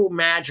just so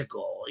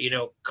magical,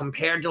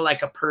 compared to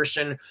like a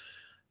person.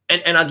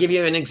 And I'll give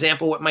you an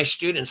example with my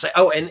students.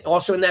 And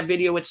also in that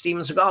video with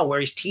Steven Seagal, where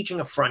he's teaching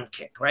a front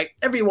kick, right?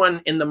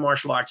 Everyone in the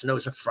martial arts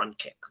knows a front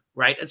kick,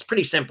 right? It's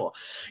pretty simple.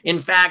 In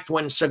fact,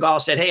 when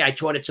Seagal said, hey, I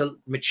taught it to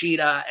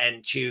Machida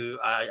and to,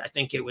 I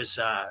think it was,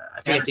 I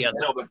forget the other.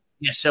 Silva.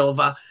 Yeah,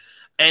 Silva.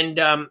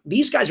 And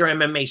these guys are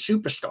MMA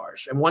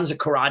superstars. And one's a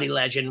karate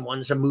legend.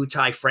 One's a Muay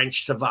Thai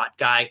French Savate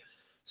guy.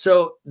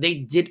 So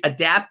they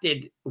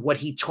adapted what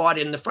he taught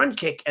in the front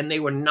kick, and they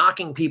were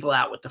knocking people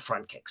out with the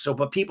front kick. So,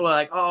 but people are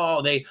like,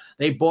 oh, they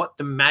bought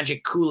the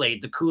magic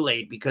Kool-Aid,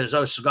 because,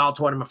 Seagal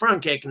taught him a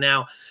front kick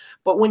now.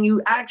 But when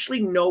you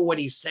actually know what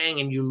he's saying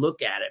and you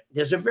look at it,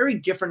 there's a very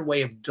different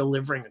way of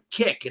delivering a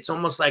kick. It's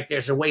almost like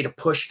there's a way to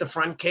push the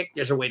front kick,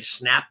 there's a way to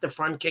snap the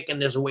front kick,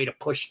 and there's a way to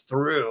push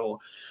through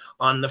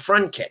on the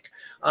front kick.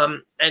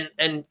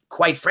 And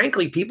quite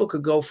frankly, people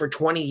could go for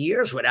 20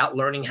 years without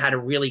learning how to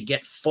really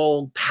get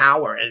full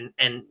power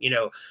and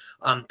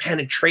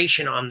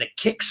penetration on the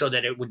kick so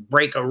that it would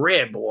break a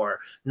rib or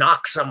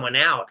knock someone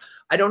out.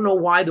 I don't know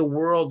why the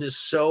world is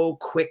so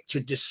quick to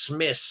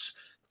dismiss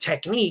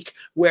technique,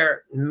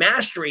 where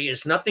mastery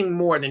is nothing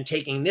more than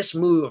taking this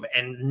move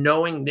and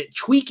knowing that,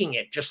 tweaking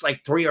it just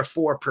like 3 or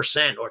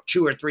 4% or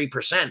 2 or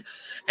 3%.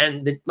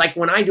 And like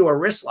when I do a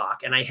wrist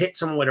lock and I hit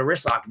someone with a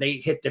wrist lock, they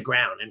hit the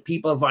ground. And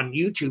people have on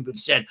YouTube have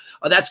said,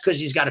 oh, that's because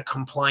he's got a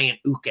compliant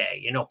uke,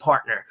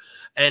 partner.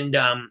 And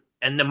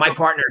then my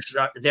partners,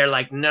 they're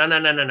like, no,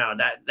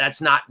 that's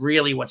not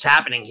really what's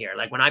happening here.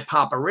 Like when I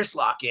pop a wrist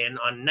lock in,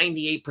 on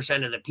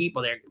 98% of the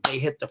people, they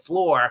hit the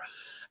floor.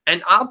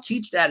 And I'll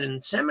teach that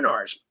in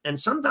seminars. And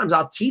sometimes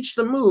I'll teach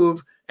the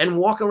move and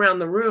walk around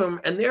the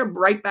room, and they're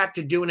right back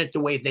to doing it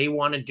the way they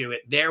want to do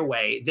it, their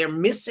way. They're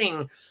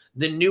missing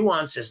the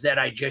nuances that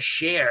I just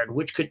shared,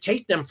 which could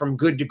take them from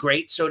good to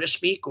great, so to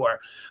speak, or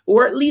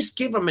at least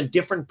give them a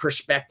different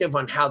perspective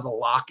on how the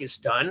lock is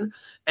done.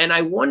 And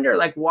I wonder,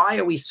 like, why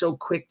are we so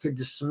quick to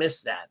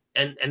dismiss that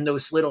and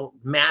those little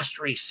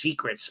mastery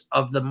secrets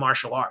of the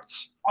martial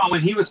arts? Well, when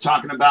he was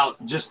talking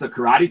about just the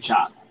karate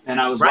chop, and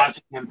I was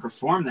watching him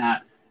perform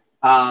that,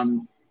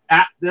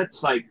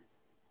 that's like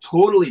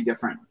totally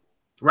different,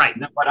 right,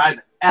 than what I've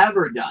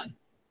ever done,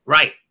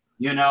 right?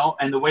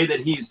 And the way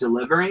that he's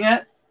delivering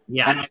it,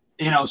 yeah.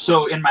 And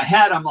so in my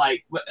head, I'm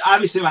like,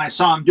 obviously when I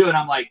saw him do it,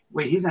 I'm like,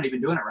 wait, he's not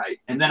even doing it right.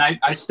 And then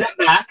I stepped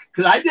back,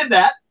 because I did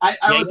that. I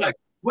was like,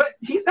 what?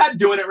 He's not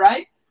doing it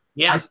right.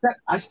 Yeah.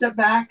 I step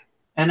back,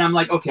 and I'm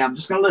like, okay, I'm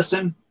just gonna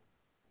listen.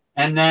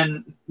 And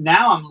then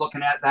now I'm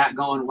looking at that,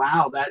 going,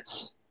 wow,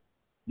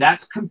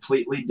 that's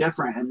completely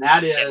different, and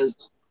that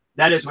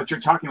is what you're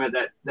talking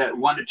about, that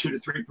 1 to 2 to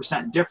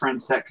 3%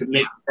 difference that could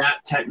make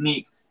that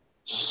technique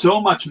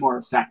so much more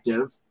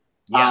effective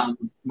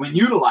when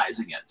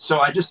utilizing it.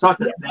 So I just thought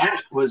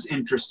that was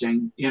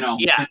interesting, in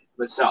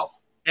itself.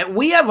 And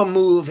we have a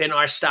move in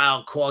our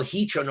style called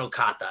Hicho no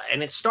Kata.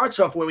 And it starts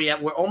off where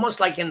we're almost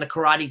like in the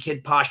Karate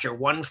Kid posture.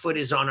 One foot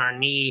is on our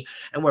knee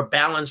and we're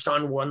balanced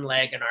on one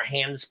leg and our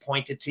hands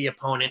pointed to the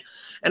opponent.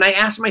 And I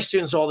ask my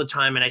students all the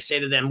time, and I say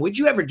to them, would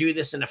you ever do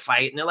this in a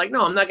fight? And they're like,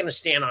 no, I'm not going to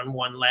stand on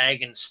one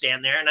leg and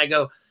stand there. And I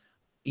go,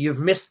 you've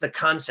missed the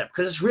concept,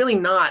 because it's really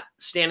not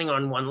standing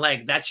on one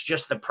leg. That's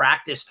just the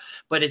practice,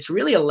 but it's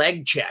really a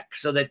leg check,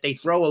 so that they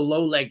throw a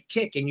low leg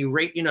kick, and you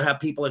rate, how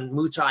people in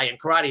Muay Thai and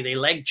karate, they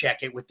leg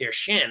check it with their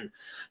shin.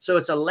 So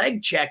it's a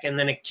leg check and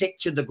then a kick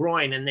to the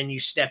groin. And then you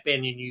step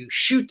in and you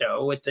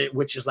shuto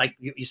which is like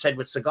you said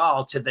with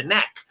Seagal, to the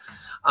neck.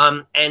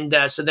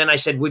 So then I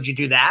said, would you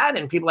do that?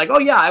 And people are like, oh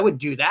yeah, I would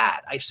do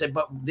that. I said,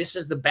 but this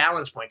is the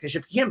balance point, because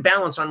if you can't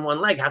balance on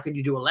one leg, how could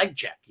you do a leg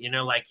check?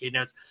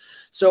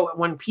 So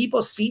when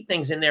people see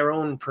things in their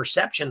own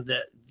perception,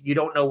 you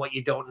don't know what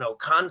you don't know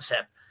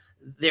concept,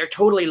 they're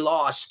totally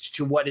lost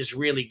to what is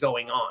really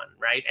going on,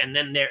 right? And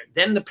then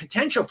the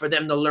potential for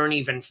them to learn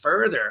even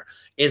further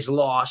is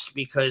lost,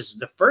 because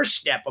the first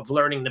step of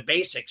learning the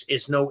basics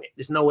is no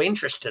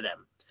interest to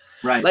them.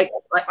 Right. Like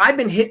I've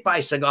been hit by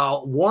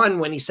Seagal. One,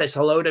 when he says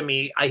hello to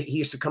me, he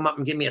used to come up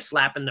and give me a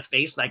slap in the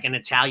face like an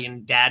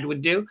Italian dad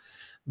would do.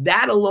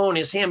 That alone,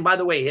 his hand, by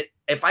the way,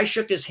 if I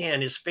shook his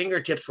hand, his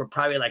fingertips were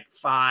probably like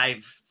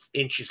 5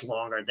 inches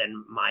longer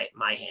than my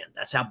hand.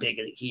 That's how big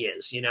he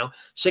is,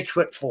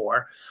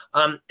 6'4".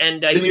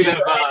 And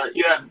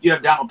you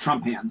have Donald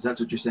Trump hands. That's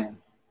what you're saying.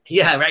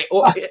 Yeah, right.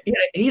 Well, yeah,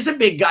 he's a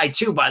big guy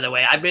too, by the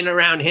way. I've been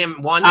around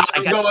him once.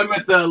 I'm going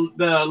with the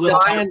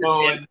little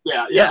and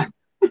yeah.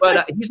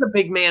 But he's a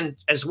big man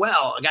as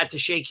well. I got to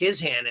shake his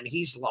hand, and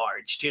he's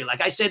large too.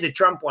 Like I said to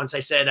Trump once, I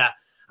said, I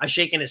was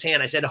shaking his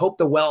hand. I said, I hope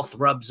the wealth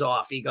rubs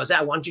off. He goes, why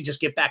don't you just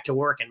get back to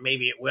work and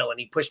maybe it will. And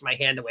he pushed my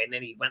hand away, and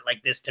then he went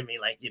like this to me,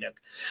 like,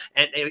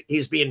 and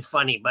he's being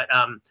funny. But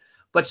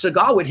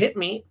Seagal would hit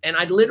me, and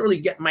I'd literally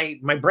get my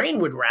brain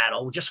would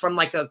rattle just from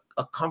like a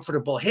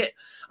comfortable hit.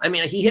 I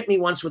mean, he hit me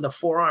once with a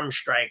forearm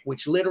strike,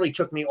 which literally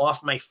took me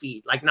off my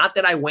feet. Like, not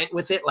that I went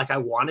with it like I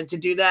wanted to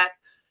do that.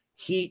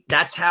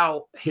 That's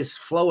how his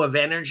flow of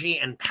energy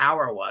and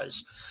power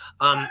was.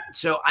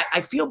 So I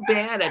feel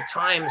bad at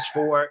times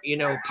for,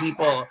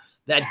 people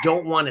that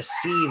don't want to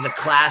see the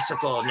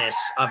classicalness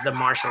of the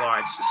martial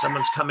arts.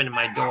 Someone's coming to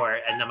my door,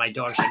 and then my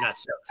dogs are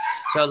nuts.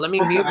 So let me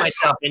mute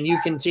myself, and you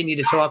continue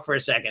to talk for a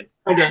second.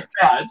 Okay.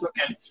 Yeah, it's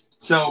okay.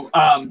 So,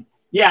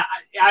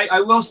 I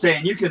will say,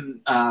 and you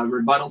can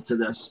rebuttal to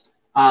this.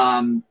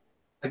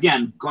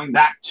 Again, going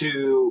back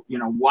to,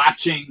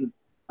 watching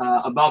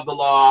Above the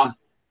Law,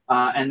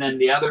 and then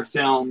the other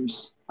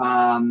films,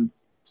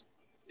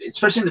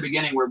 especially in the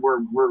beginning,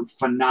 were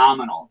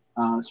phenomenal.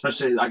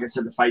 Especially, like I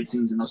said, the fight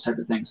scenes and those type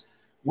of things.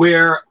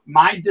 Where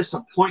my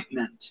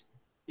disappointment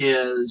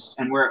is,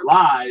 and where it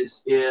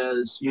lies,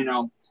 is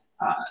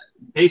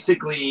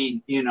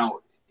basically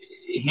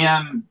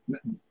him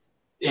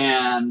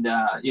and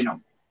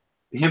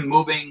him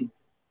moving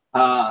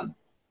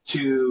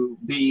to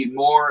be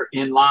more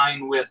in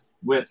line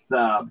with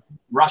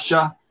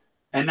Russia.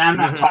 And I'm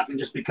not talking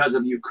just because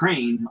of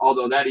Ukraine,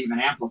 although that even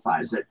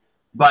amplifies it.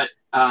 But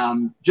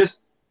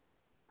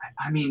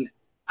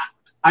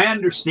I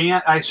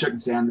understand. I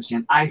shouldn't say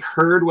understand. I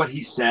heard what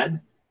he said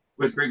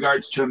with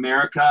regards to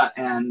America,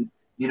 and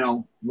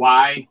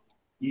why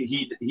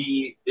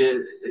he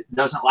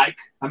doesn't like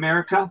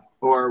America,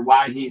 or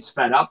why he's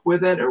fed up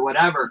with it, or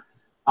whatever.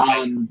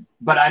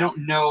 But I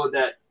don't know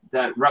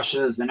that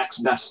Russia is the next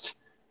best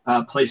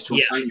place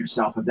to find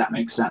yourself, if that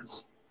makes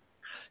sense.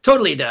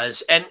 Totally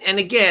does. And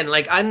again,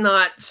 like, I'm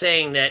not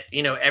saying that,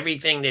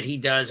 everything that he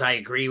does, I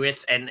agree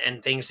with,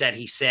 and things that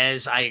he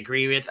says, I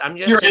agree with. I'm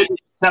just saying, able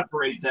to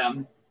separate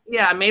them.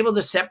 Yeah, I'm able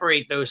to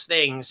separate those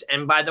things.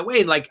 And by the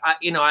way, like,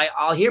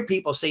 I'll hear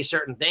people say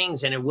certain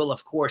things, and it will,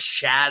 of course,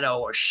 shadow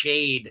or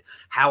shade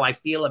how I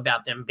feel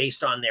about them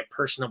based on their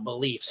personal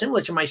beliefs.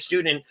 Similar to my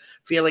student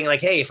feeling like,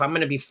 hey, if I'm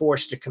going to be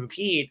forced to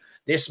compete,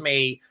 this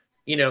may,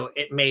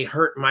 it may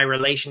hurt my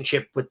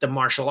relationship with the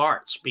martial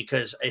arts,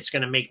 because it's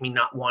going to make me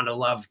not want to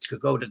love to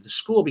go to the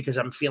school because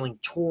I'm feeling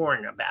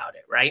torn about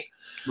it. Right.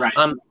 Right.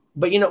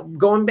 But,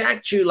 going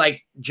back to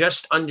like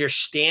just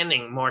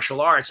understanding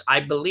martial arts, I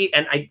believe,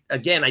 and I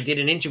did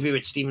an interview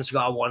with Steven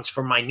Seagal once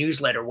for my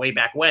newsletter way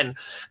back when.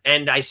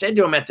 And I said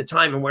to him at the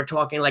time, and we're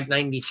talking like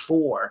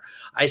 94,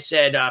 I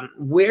said,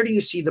 where do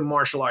you see the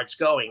martial arts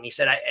going? He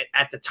said,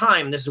 at the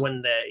time, this is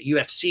when the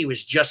UFC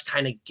was just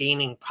kind of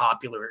gaining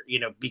popular,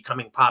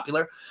 becoming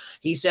popular.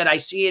 He said, I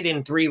see it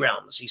in 3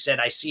 realms. He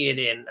said, I see it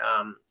in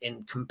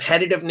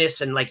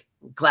competitiveness and like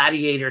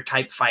gladiator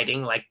type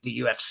fighting, like the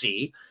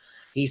UFC.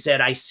 He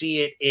said, I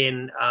see it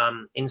in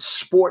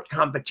sport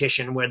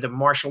competition where the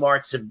martial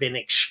arts have been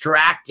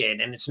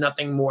extracted, and it's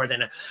nothing more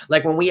than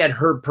like when we had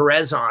Herb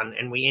Perez on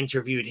and we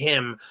interviewed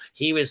him,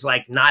 he was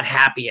like not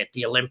happy at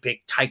the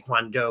Olympic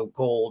Taekwondo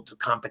gold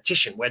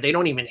competition where they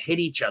don't even hit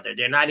each other.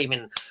 They're not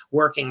even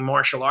working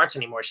martial arts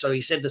anymore. So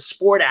he said the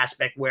sport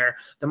aspect where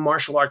the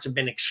martial arts have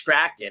been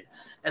extracted.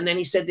 And then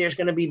he said there's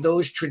going to be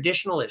those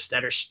traditionalists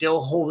that are still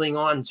holding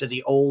on to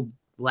the old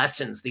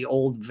lessons, the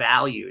old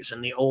values,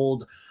 and the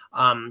old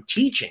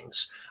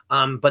teachings.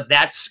 But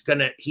that's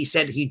he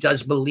said he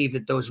does believe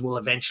that those will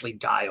eventually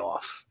die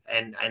off.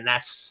 And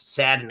that's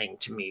saddening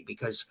to me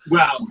because.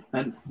 Well,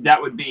 and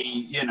that would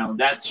be,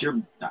 that's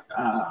your,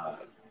 I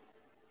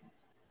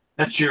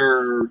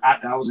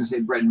was going to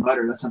say bread and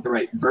butter. That's not the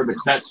right verbiage.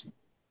 That's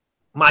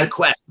my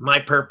quest. My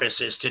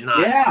purpose is to not.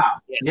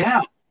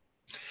 Yeah.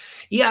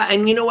 Yeah.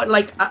 And you know what,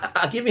 like,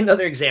 I'll give you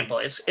another example.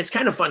 It's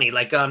kind of funny.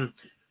 Like,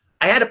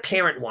 I had a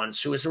parent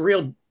once who was a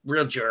real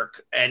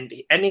jerk, and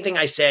anything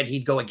I said,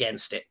 he'd go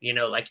against it.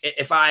 Like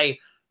if I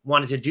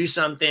wanted to do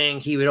something,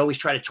 he would always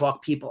try to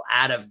talk people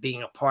out of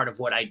being a part of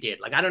what I did.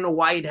 Like, I don't know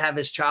why he'd have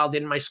his child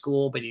in my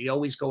school, but he'd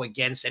always go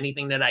against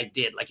anything that I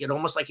did. Like, it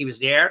almost like he was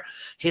there.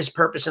 His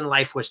purpose in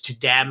life was to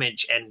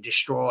damage and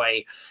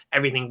destroy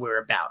everything we're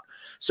about.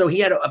 So he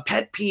had a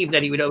pet peeve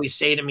that he would always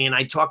say to me, and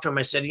I talked to him.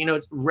 I said, you know,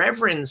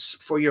 reverence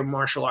for your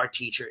martial art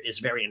teacher is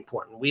very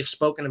important. We've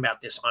spoken about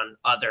this on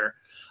other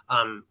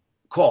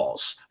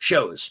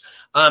shows.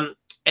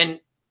 And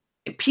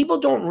people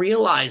don't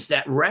realize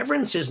that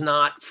reverence is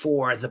not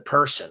for the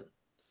person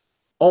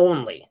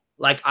only.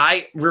 Like,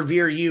 I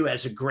revere you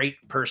as a great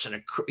person,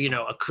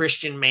 a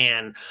Christian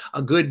man,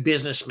 a good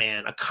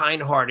businessman, a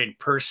kind-hearted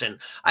person.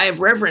 I have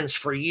reverence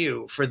for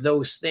you for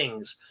those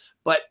things,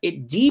 but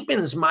it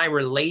deepens my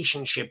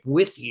relationship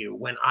with you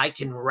when I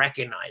can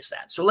recognize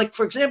that. So, like,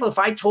 for example, if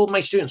I told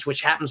my students,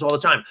 which happens all the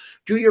time,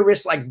 do your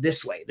wrist like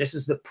this way. This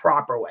is the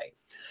proper way.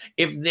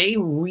 If they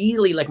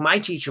really, like my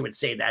teacher would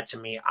say that to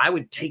me, I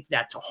would take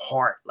that to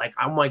heart. Like,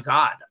 oh my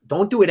God,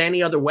 don't do it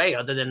any other way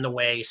other than the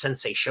way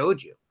Sensei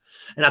showed you.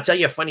 And I'll tell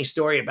you a funny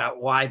story about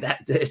why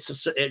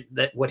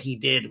that what he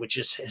did, which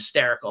is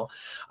hysterical.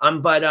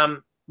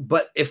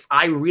 But if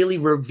I really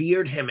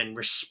revered him and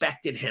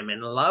respected him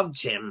and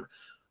loved him,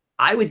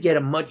 I would get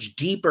a much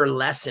deeper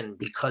lesson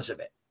because of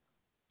it.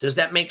 Does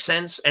that make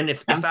sense? And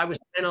if I was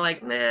kind of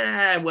like,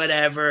 nah,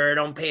 whatever,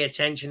 don't pay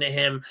attention to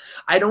him,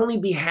 I'd only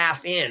be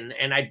half in,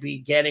 and I'd be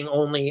getting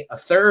only a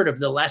third of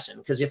the lesson.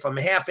 Because if I'm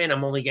half in,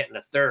 I'm only getting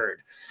a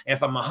third.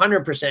 If I'm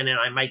 100% in,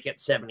 I might get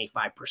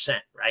 75%,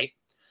 right?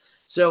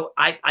 So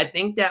I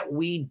think that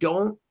we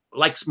don't,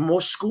 like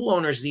most school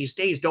owners these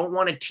days, don't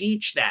want to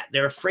teach that.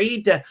 They're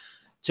afraid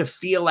to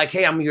feel like,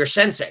 hey, I'm your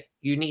sensei.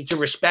 You need to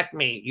respect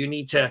me. You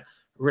need to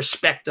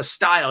respect the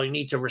style. You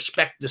need to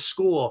respect the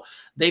school.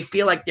 They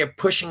feel like they're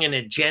pushing an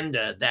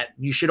agenda that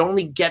you should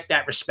only get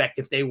that respect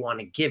if they want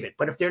to give it.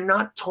 But if they're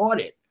not taught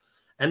it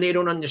and they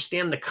don't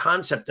understand the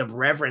concept of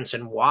reverence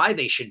and why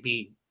they should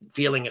be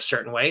feeling a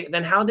certain way,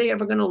 then how are they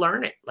ever going to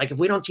learn it? Like, if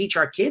we don't teach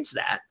our kids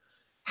that,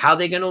 how are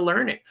they going to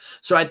learn it?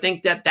 So I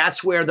think that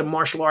that's where the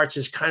martial arts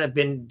has kind of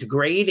been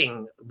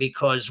degrading,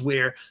 because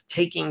we're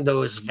taking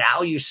those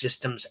value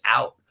systems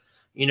out.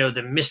 You know,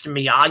 the Mr.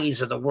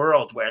 Miyagi's of the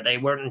world, where they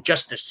weren't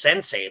just a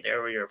sensei, they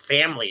were your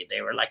family.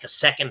 They were like a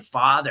second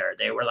father.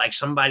 They were like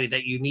somebody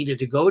that you needed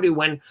to go to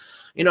when,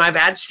 you know, I've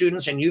had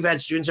students, and you've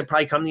had students that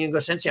probably come to you and go,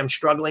 Sensei, I'm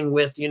struggling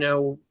with, you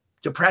know,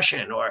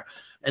 depression,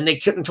 and they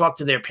couldn't talk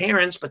to their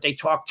parents, but they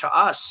talked to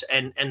us.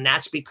 And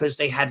that's because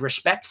they had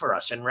respect for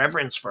us and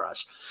reverence for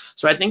us.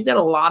 So I think that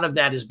a lot of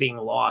that is being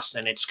lost,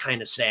 and it's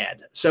kind of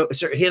sad. So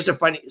here's the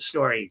funny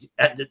story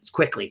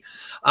quickly.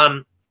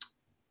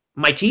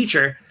 My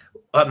teacher,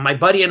 my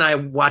buddy and I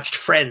watched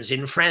Friends.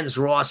 In Friends,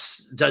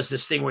 Ross does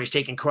this thing where he's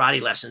taking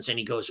karate lessons, and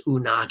he goes,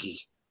 unagi,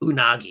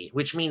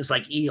 which means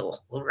like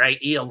eel,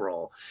 right? Eel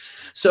roll.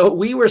 So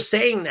we were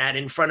saying that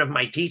in front of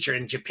my teacher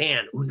in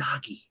Japan,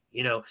 unagi,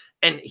 you know,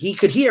 and he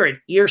could hear it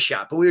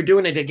earshot, but we were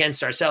doing it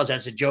against ourselves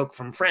as a joke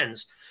from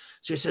Friends.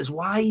 So he says,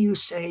 why you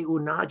say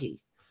unagi?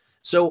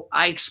 So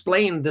I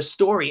explained the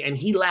story, and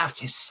he laughed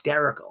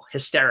hysterical.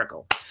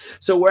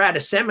 So we're at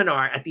a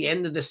seminar. At the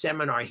end of the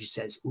seminar, he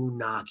says,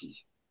 unagi,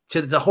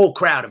 to the whole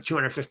crowd of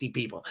 250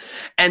 people.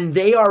 And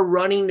they are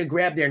running to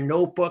grab their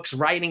notebooks,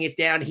 writing it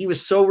down. He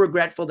was so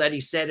regretful that he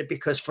said it,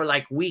 because for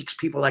like weeks,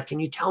 people were like, can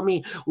you tell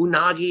me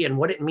unagi and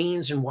what it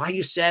means and why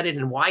you said it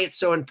and why it's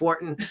so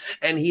important?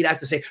 And he'd have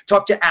to say,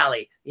 talk to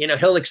Ali. You know,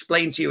 he'll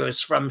explain to you it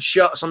was from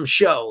some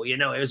show, you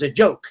know, it was a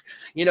joke,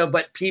 you know,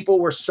 but people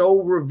were so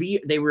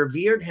revered. They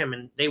revered him,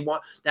 and they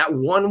want that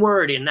one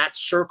word in that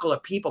circle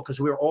of people, because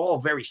we were all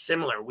very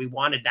similar. We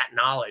wanted that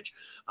knowledge.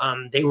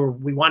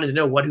 We wanted to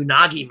know what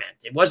unagi meant.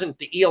 It wasn't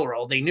the eel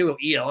roll. They knew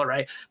eel,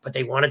 right? But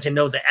they wanted to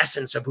know the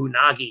essence of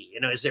unagi. You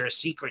know, is there a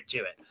secret to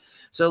it?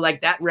 So like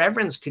that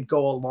reverence could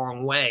go a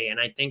long way. And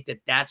I think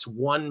that that's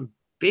one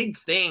big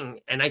thing.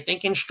 And I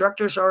think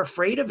instructors are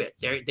afraid of it.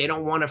 They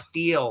don't want to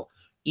feel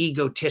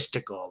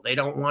egotistical. They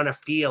don't want to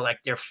feel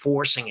like they're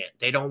forcing it.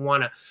 They don't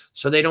want to,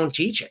 so they don't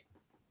teach it.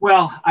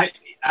 Well,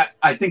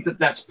 I think that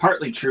that's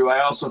partly true.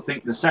 I also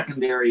think the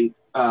secondary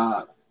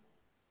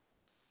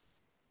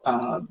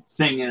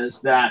thing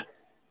is that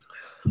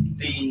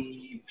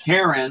the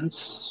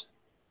parents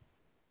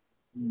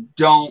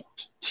don't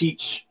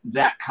teach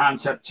that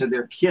concept to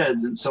their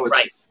kids, and so it's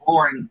right.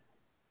 foreign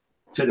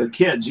to their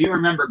kids. You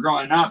remember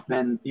growing up,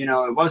 and you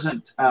know, it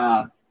wasn't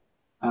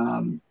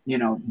you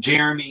know,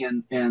 Jeremy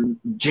and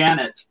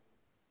Janet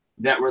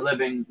that were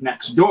living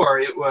next door.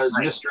 It was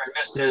right. Mr. and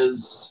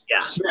Mrs.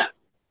 Smith,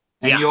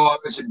 and you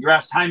always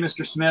addressed, hi,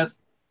 Mr. Smith,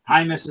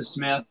 hi, Mrs.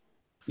 Smith.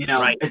 You know,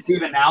 right. It's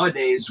even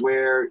nowadays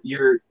where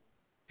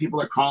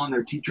people are calling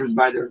their teachers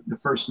by their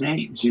first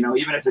names, you know,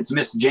 even if it's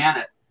Miss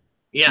Janet.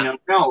 Yeah. You know,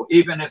 no,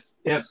 even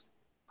if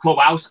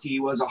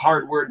Klowowski was a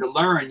hard word to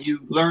learn, you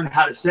learn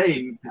how to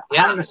say,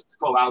 hi, Mrs.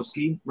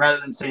 Klowowski, rather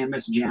than saying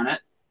Miss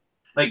Janet.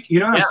 Like, you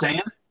know what I'm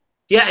saying?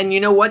 Yeah, and you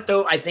know what,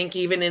 though? I think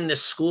even in the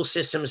school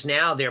systems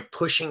now, they're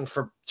pushing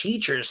for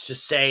teachers to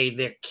say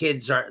their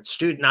kids are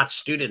not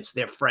students,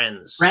 they're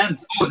friends.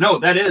 Friends. Oh, no,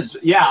 that is,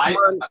 yeah.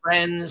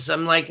 Friends.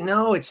 I'm like,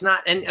 no, it's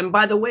not. And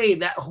by the way,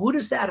 who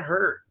does that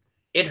hurt?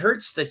 It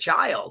hurts the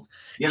child.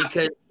 Yes.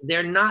 Because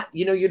they're not,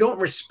 you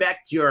don't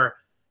respect your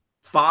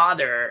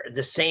father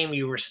the same.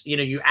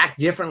 You act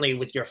differently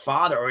with your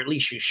father, or at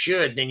least you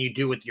should, than you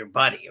do with your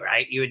buddy,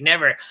 right? You would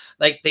never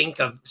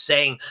think of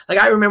saying,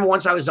 I remember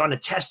once I was on a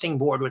testing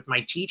board with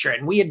my teacher,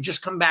 and we had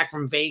just come back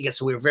from Vegas,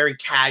 so we were very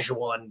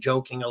casual and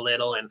joking a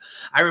little, and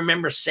I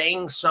remember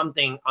saying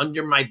something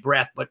under my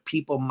breath, but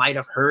people might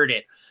have heard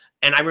it.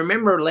 And I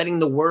remember letting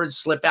the words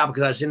slip out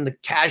because I was in the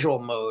casual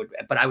mode,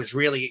 but I was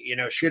really,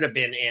 should have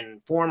been in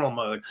formal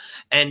mode.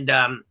 And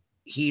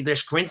he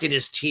just gritted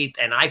his teeth,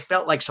 and I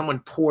felt like someone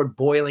poured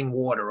boiling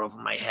water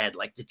over my head.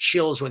 Like the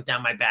chills went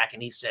down my back,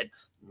 and he said,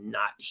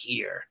 "Not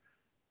here."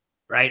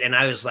 Right. And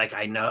I was like,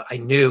 I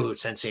knew,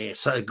 Sensei,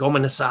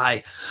 Gomen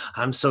Nasai,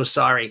 I'm so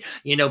sorry,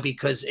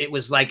 because it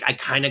was like I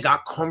kind of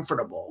got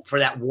comfortable for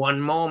that one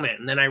moment.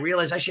 And then I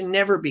realized I should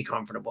never be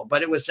comfortable.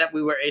 But it was that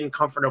we were in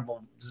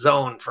comfortable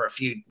zone for a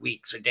few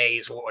weeks or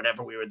days or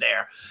whatever we were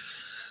there.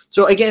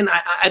 So again,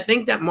 I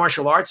think that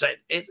martial arts,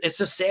 it's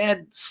a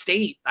sad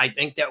state. I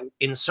think that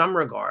in some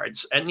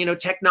regards, and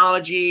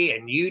technology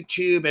and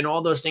YouTube and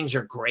all those things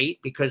are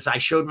great, because I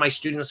showed my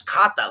students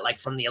kata,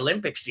 like from the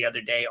Olympics the other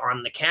day,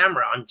 on the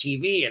camera on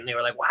TV, and they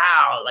were like,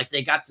 wow, like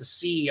they got to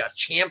see a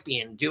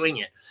champion doing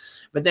it.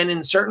 But then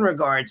in certain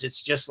regards,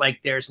 it's just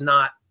like there's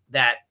not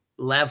that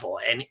level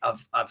and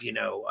of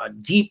a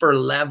deeper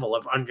level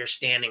of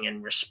understanding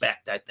and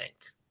respect, I think.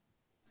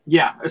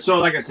 Yeah. So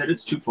like I said,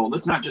 it's twofold.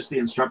 It's not just the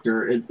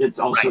instructor. It's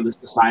also the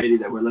society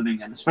that we're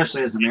living in,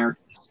 especially as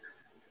Americans.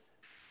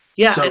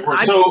 Yeah. So we're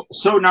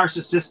so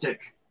narcissistic.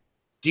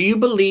 Do you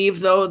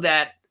believe, though,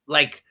 that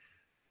I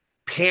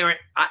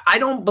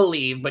don't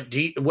believe, but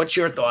what's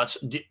your thoughts,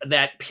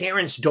 that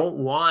parents don't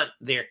want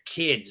their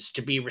kids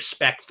to be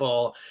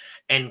respectful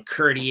and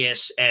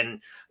courteous? And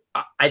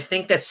I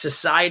think that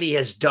society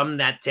has dumbed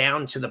that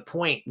down to the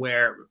point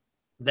where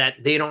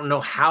that they don't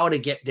know how to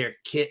get their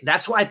kid.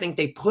 That's why I think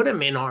they put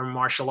them in our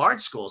martial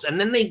arts schools.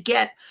 And then they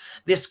get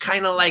this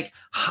kind of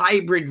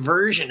hybrid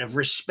version of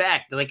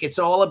respect. Like it's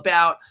all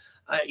about,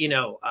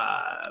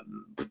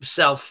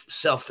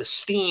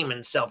 self-esteem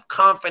and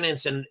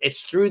self-confidence. And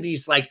it's through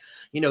these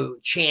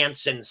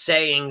chants and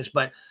sayings,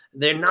 but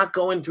they're not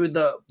going through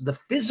the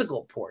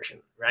physical portion.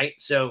 Right.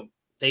 So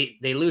they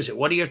lose it.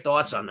 What are your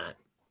thoughts on that?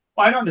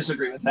 Well, I don't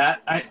disagree with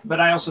that.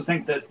 But I also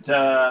think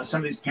that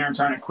some of these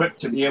parents aren't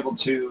equipped to be able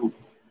to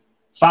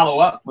follow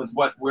up with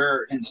what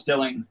we're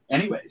instilling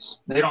anyways.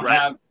 They don't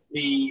have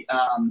the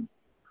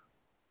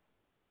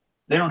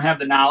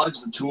knowledge,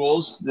 the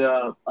tools,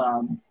 the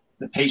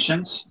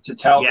patience to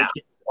tell the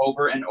kids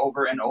over and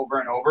over and over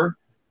and over,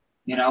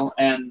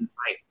 and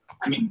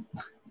I mean,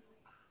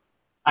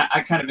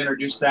 I kind of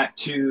introduced that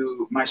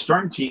to my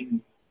storm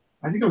team.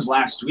 I think it was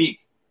last week.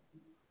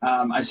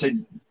 I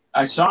said,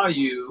 I saw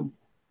you,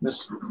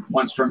 this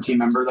one storm team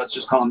member, let's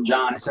just call him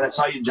John. I said, I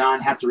saw you, John,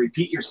 have to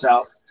repeat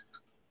yourself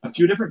a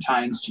few different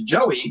times to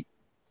Joey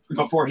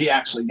before he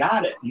actually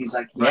got it. He's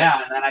like,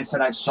 yeah. And then I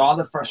said, I saw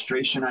the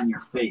frustration on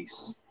your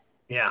face.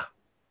 Yeah.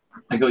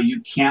 I go,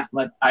 you can't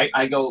let,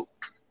 I go,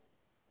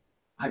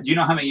 do you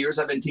know how many years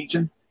I've been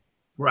teaching?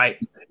 Right.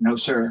 Said, no,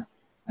 sir.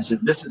 I said,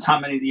 this is how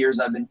many years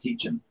I've been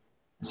teaching.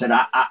 I said,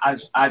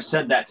 I've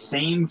said that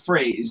same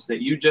phrase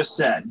that you just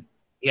said.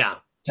 Yeah.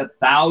 To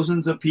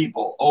thousands of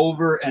people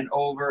over and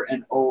over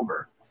and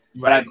over.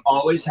 Right. But I've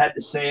always had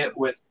to say it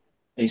with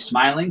a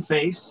smiling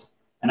face.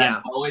 And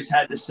I've always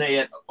had to say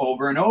it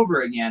over and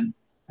over again.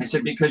 I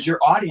said, because your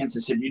audience,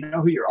 I said, you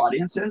know who your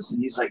audience is? And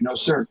he's like, no,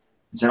 sir.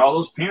 I said, all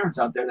those parents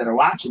out there that are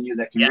watching you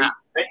that can read your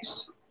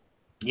face.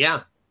 Yeah.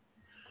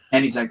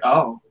 And he's like,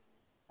 oh.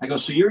 I go,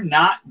 so you're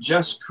not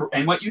just,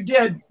 and what you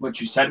did, what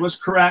you said was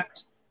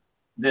correct.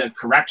 The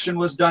correction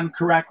was done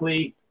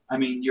correctly. I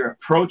mean, your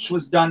approach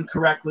was done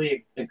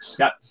correctly,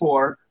 except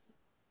for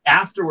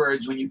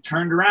afterwards when you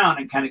turned around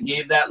and kind of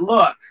gave that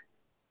look.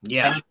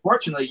 Yeah. And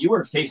unfortunately, you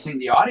were facing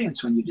the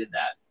audience when you did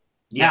that.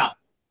 Yeah. Now,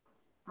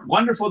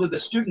 wonderful that the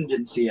student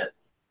didn't see it,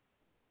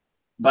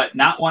 but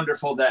not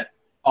wonderful that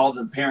all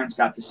the parents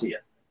got to see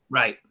it.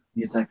 Right.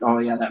 He's like, oh,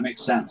 yeah, that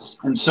makes sense.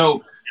 And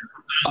so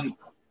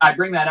I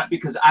bring that up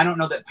because I don't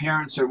know that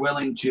parents are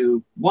willing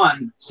to,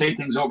 one, say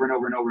things over and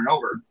over and over and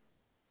over.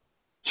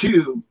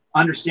 Two,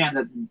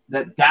 understand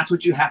that that's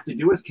what you have to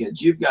do with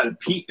kids. You've got to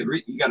repeat,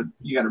 you got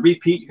to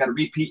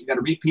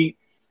repeat.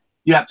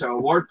 You have to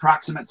award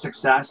proximate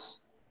success.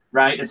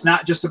 Right? It's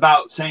not just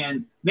about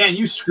saying, man,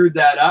 you screwed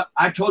that up.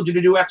 I told you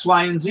to do X,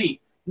 Y, and Z.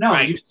 No,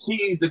 you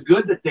see the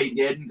good that they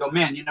did and go,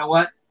 man, you know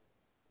what?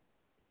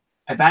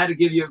 If I had to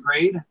give you a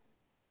grade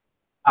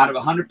out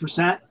of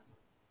 100%,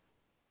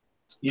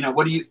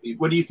 what do you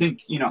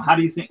think, how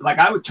do you think,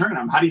 I would turn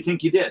them, how do you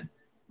think you did?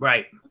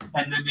 Right.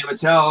 And then they would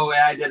say, oh,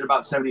 yeah, I did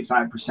about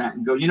 75%,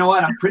 and go, you know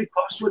what? I'm pretty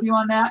close with you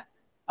on that.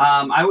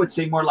 I would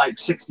say more like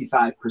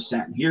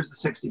 65%. Here's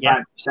the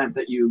 65%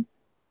 that you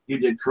you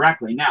did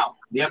correctly. Now,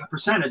 the other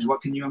percentage,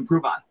 what can you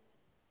improve on?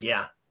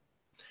 Yeah.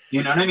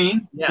 You know what I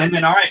mean? Yeah. And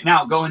then, all right,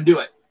 now go and do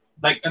it.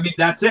 Like, I mean,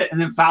 that's it. And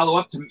then follow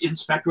up to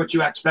inspect what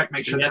you expect,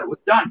 make sure that it was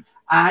done.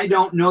 I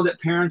don't know that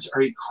parents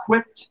are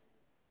equipped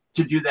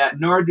to do that,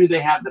 nor do they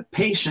have the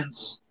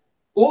patience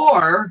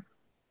or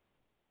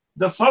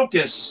the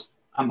focus.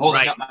 I'm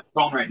holding up my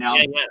phone right now.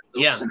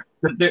 Yeah.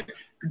 Because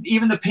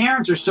even the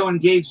parents are so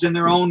engaged in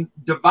their own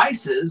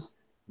devices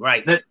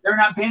that they're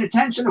not paying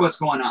attention to what's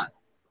going on.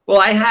 Well,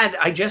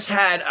 I just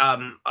had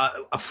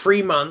a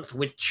free month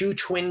with 2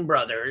 twin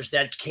brothers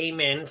that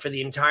came in for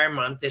the entire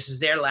month. This is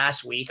their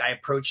last week. I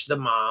approached the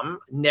mom,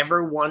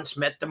 never once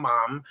met the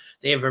mom.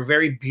 They have a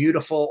very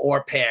beautiful au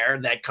pair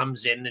that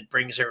comes in, that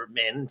brings her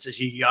in. It's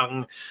a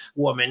young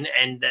woman,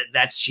 and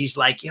she's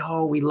like,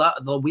 yo, we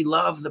love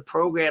the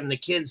program. The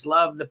kids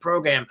love the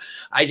program.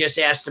 I just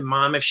asked the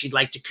mom if she'd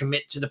like to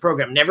commit to the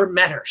program. Never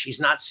met her. She's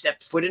not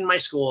stepped foot in my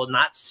school,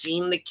 not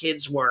seen the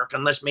kids work,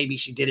 unless maybe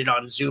she did it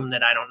on Zoom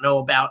that I don't know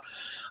about.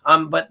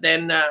 But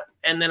then,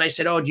 and then I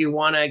said, oh, do you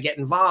want to get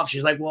involved?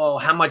 She's like, well,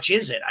 how much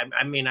is it?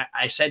 I mean,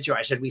 I said to her,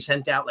 I said, we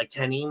sent out like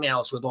 10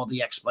 emails with all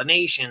the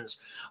explanations.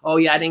 Oh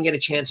yeah, I didn't get a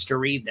chance to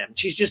read them.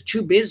 She's just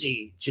too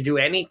busy to do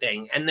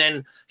anything. And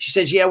then she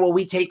says, yeah, well,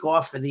 we take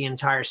off for the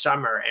entire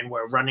summer and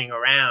we're running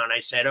around. I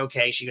said,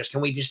 okay. She goes,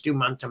 can we just do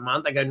month to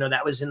month? I go, no,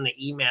 that was in the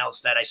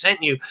emails that I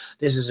sent you.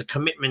 This is a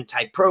commitment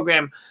type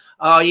program.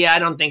 Oh yeah, I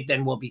don't think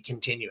then we'll be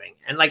continuing.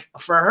 And like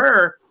for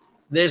her,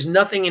 there's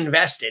nothing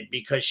invested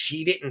because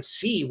she didn't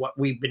see what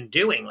we've been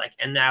doing. Like,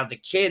 and now the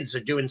kids are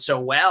doing so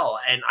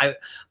well. And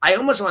I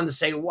almost wanted to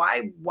say,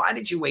 why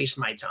did you waste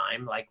my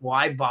time? Like,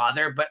 why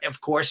bother? But of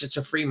course it's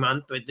a free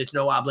month, but there's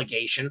no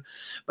obligation.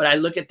 But I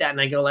look at that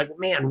and I go like,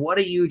 man, what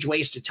a huge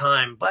waste of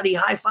time. Buddy,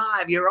 high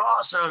five. You're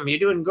awesome. You're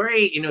doing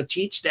great. You know,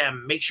 teach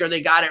them, make sure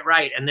they got it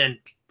right. And then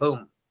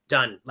boom,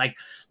 done. Like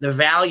the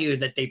value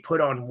that they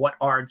put on what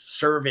our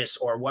service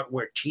or what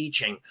we're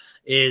teaching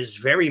is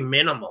very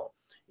minimal,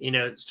 you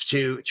know,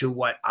 to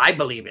what I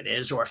believe it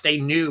is, or if they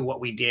knew what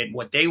we did,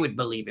 what they would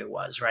believe it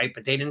was, right?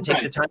 But they didn't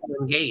take the time to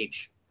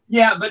engage.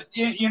 Yeah, but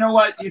you know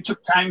what? You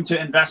took time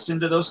to invest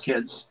into those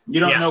kids.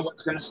 You don't know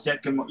what's going to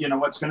stick and you know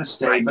what's going to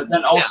stay. But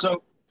then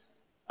also,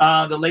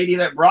 the lady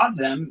that brought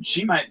them,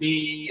 she might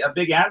be a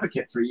big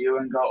advocate for you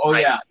and go, oh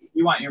yeah, if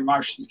you want your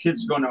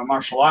kids going to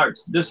martial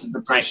arts, this is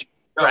the place you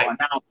go. And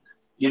now,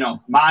 you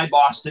know, my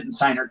boss didn't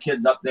sign her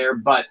kids up there,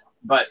 but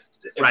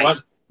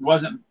it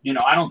wasn't, you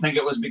know, I don't think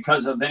it was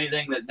because of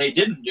anything that they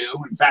didn't do.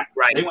 In fact,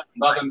 they went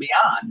above and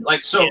beyond.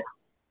 Like, so.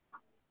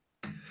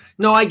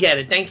 No, I get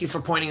it. Thank you for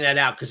pointing that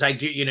out. Cause I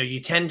do, you know, you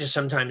tend to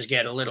sometimes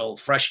get a little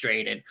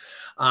frustrated.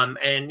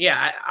 And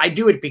yeah, I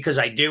do it because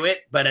I do it.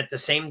 But at the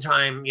same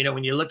time, you know,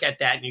 when you look at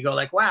that and you go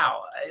like,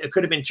 wow, it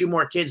could have been 2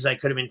 more kids that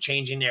could have been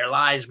changing their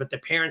lives, but the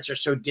parents are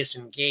so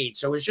disengaged.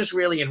 So it's just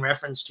really in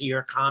reference to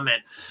your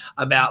comment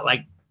about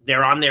like,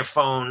 they're on their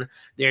phone.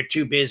 They're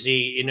too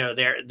busy. You know,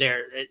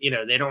 you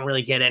know, they don't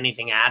really get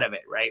anything out of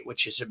it. Right.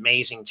 Which is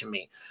amazing to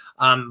me.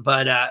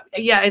 Yeah,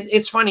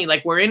 it's funny.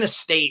 Like we're in a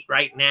state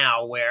right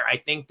now where I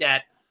think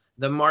that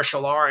the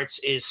martial arts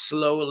is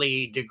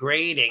slowly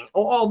degrading,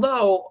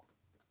 although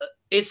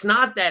it's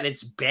not that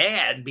it's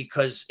bad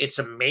because it's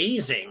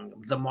amazing,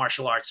 the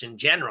martial arts in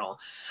general.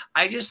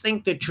 I just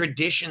think the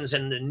traditions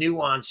and the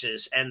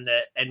nuances and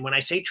when I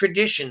say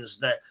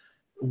traditions,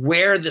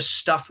 where the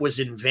stuff was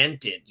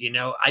invented, you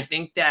know, I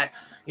think that,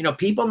 you know,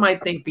 people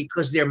might think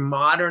because they're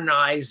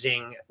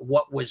modernizing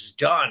what was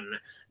done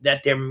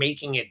that they're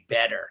making it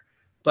better.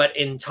 But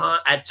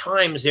at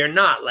times they're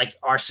not. Like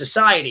our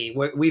society,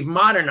 we've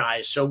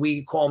modernized. So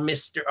we call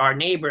our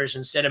neighbors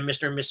instead of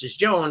Mr. and Mrs.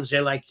 Jones,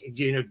 they're like,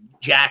 you know,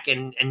 Jack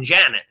and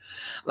Janet.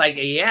 Like,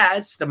 yeah,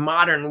 it's the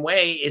modern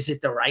way. Is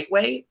it the right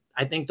way?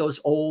 I think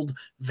those old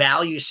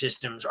value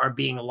systems are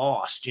being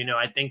lost. You know,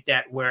 I think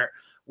that where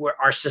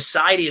our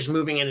society is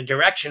moving in a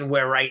direction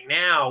where right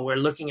now we're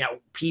looking at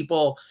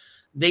people,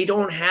 they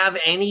don't have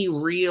any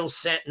real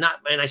sense.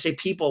 And I say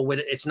people,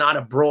 it's not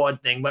a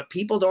broad thing, but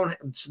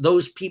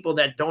those people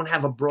that don't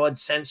have a broad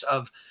sense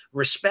of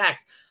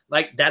respect,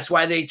 like that's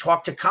why they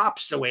talk to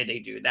cops the way they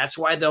do. That's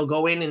why they'll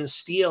go in and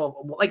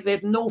steal. Like they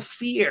have no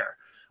fear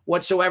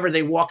whatsoever.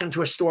 They walk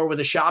into a store with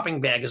a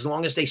shopping bag. As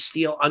long as they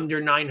steal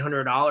under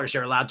 $900,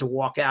 they're allowed to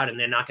walk out and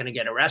they're not going to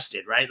get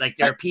arrested, right? Like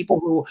there are people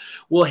who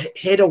will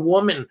hit a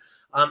woman,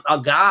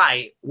 a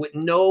guy with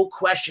no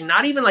question,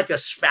 not even like a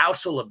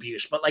spousal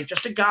abuse, but like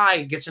just a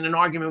guy gets in an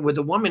argument with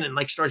a woman and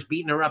like starts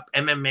beating her up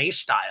MMA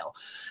style.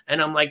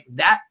 And I'm like,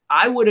 that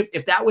I would have,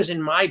 if that was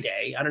in my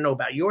day, I don't know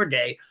about your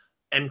day,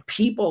 and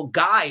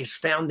guys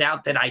found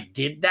out that I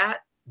did that,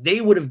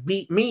 they would have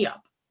beat me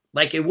up.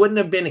 Like it wouldn't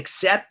have been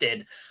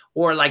accepted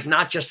or like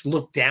not just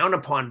looked down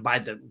upon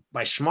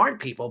by smart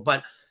people,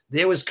 but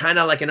there was kind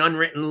of like an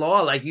unwritten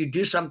law, like you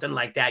do something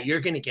like that,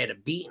 you're going to get a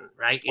beating,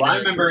 right? Well, I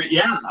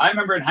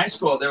remember in high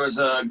school, there was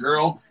a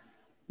girl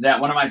that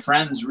one of my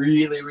friends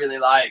really, really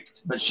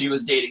liked, but she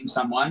was dating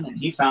someone and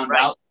he found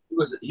out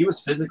he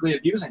was physically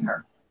abusing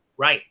her.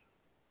 Right.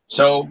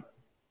 So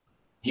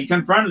he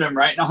confronted him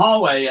right in the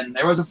hallway and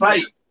there was a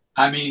fight.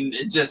 I mean,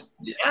 it just,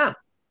 yeah.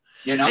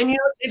 You know? And you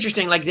know, it's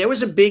interesting. Like there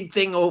was a big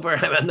thing over.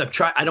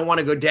 I don't want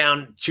to go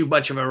down too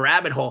much of a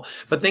rabbit hole,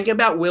 but think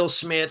about Will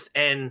Smith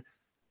and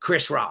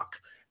Chris Rock.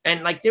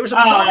 And like there was a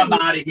part I'm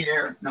out of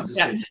here. No, just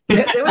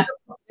yeah,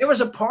 there was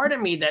a part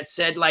of me that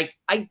said, like,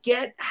 I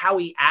get how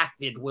he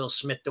acted, Will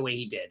Smith, the way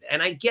he did,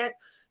 and I get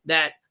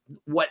that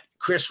what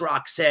Chris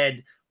Rock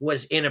said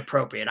was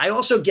inappropriate. I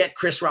also get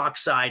Chris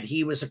Rock's side.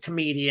 He was a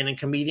comedian, and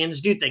comedians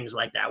do things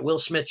like that. Will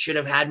Smith should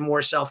have had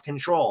more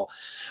self-control.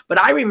 But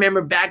I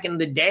remember back in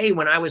the day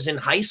when I was in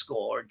high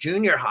school or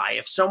junior high,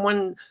 if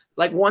someone,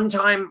 like one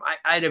time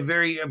I had a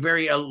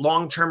very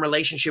long-term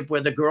relationship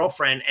with a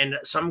girlfriend, and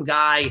some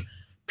guy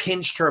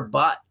pinched her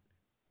butt,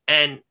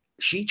 and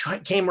she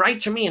came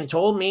right to me and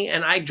told me,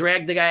 and I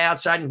dragged the guy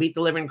outside and beat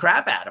the living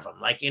crap out of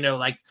him. Like, you know,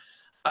 like,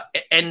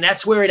 and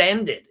that's where it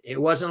ended. It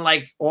wasn't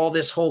like all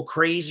this whole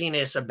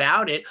craziness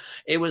about it.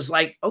 It was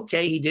like,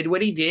 okay, he did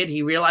what he did.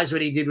 He realized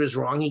what he did was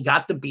wrong. He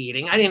got the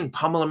beating. I didn't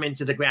pummel him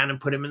into the ground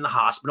and put him in the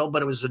hospital,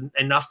 but it was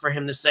enough for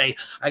him to say,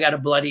 I got a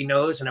bloody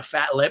nose and a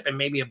fat lip and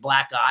maybe a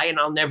black eye, and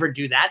I'll never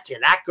do that to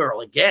that girl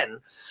again.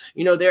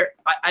 You know,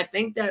 I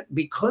think that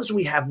because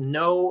we have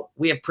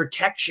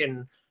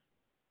protection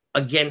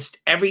against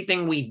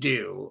everything we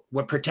do.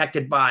 We're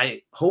protected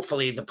by,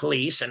 hopefully, the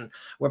police, and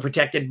we're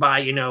protected by,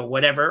 you know,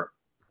 whatever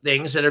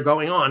things that are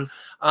going on.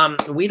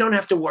 We don't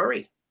have to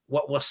worry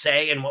what we'll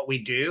say and what we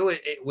do.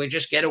 We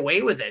just get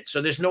away with it.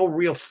 So there's no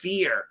real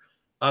fear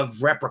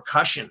of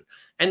repercussion.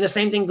 And the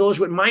same thing goes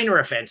with minor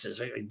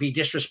offenses. Be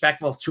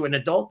disrespectful to an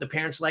adult. The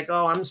parents are like,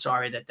 oh, I'm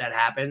sorry that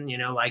happened. You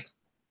know, like,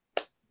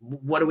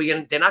 what are we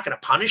going to, they're not going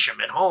to punish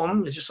him at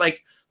home. It's just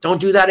like, don't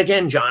do that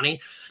again,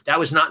 Johnny. That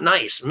was not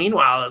nice.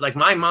 Meanwhile, like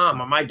my mom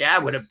or my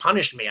dad would have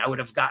punished me. I would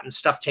have gotten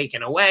stuff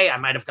taken away. I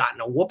might have gotten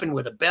a whooping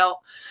with a belt.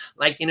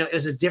 Like, you know, it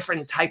was a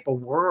different type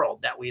of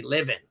world that we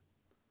live in.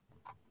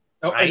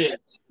 Oh, right? It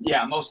is.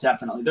 Yeah, most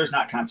definitely. There's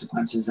not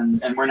consequences, and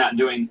we're not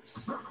doing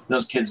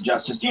those kids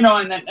justice. You know,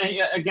 and then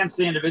against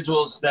the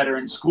individuals that are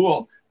in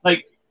school,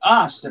 like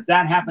us, if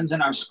that happens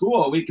in our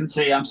school, we can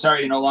say, I'm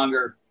sorry, you no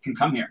longer can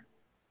come here.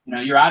 You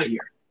know, you're out of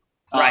here.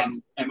 Right.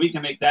 And we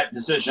can make that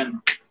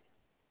decision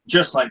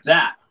just like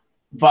that.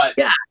 But,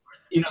 yeah,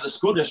 you know, the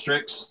school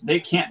districts, they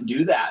can't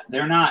do that.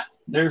 They're not,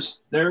 there's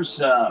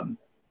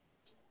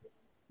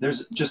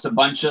just a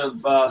bunch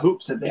of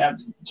hoops that they have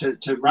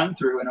to run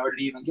through in order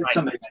to even get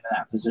somebody into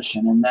that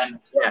position. And then,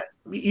 yeah,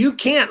 you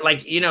can't,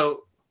 like, you know,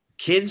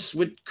 kids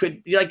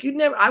could like,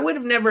 I would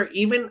have never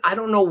even, I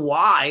don't know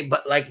why,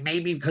 but like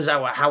maybe because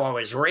how I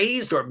was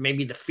raised, or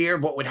maybe the fear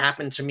of what would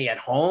happen to me at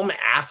home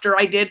after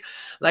I did,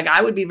 like,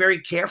 I would be very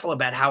careful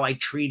about how I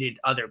treated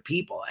other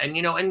people. And,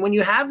 you know, and when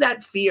you have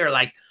that fear,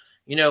 like,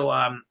 you know,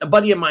 a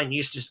buddy of mine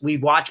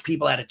we'd watch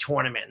people at a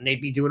tournament, and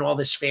they'd be doing all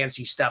this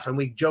fancy stuff, and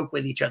we'd joke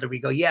with each other. We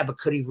go, yeah, but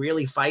could he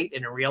really fight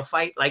in a real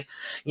fight? Like,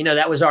 you know,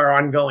 that was our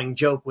ongoing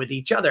joke with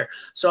each other.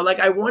 So like,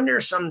 I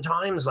wonder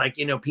sometimes, like,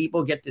 you know,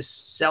 people get this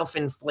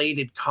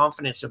self-inflated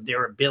confidence of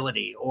their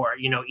ability, or,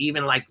 you know,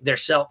 even like they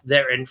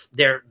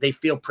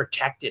feel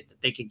protected,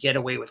 that they could get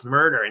away with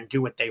murder and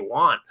do what they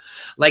want.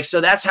 Like,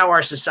 so that's how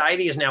our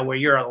society is now, where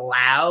you're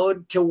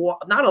allowed to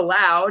not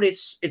allowed,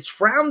 it's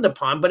frowned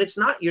upon, but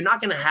you're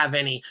not going to have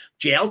any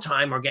jail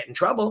time or get in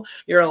trouble.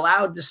 You're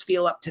allowed to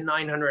steal up to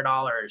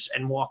 $900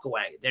 and walk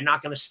away. They're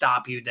not going to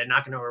stop you. They're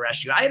not going to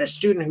arrest you. I had a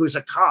student who's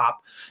a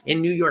cop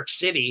in New York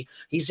City.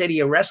 He said he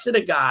arrested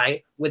a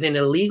guy with an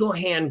illegal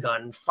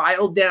handgun,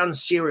 filed down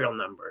serial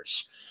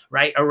numbers,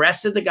 right?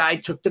 Arrested the guy,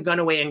 took the gun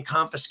away and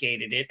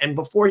confiscated it. And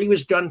before he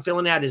was done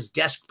filling out his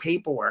desk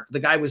paperwork,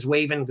 the guy was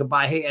waving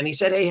goodbye. Hey, and he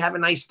said, hey, have a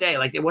nice day.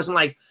 Like, it wasn't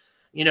like,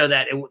 you know,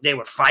 that they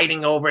were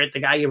fighting over it.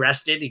 The guy he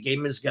arrested, he gave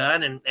him his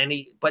gun,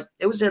 but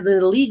it was an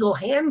illegal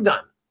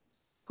handgun.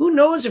 Who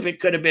knows if it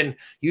could have been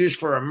used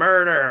for a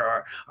murder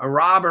or a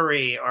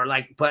robbery, or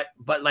like, but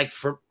like,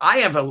 I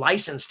have a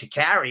license to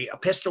carry, a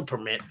pistol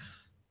permit.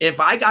 If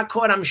I got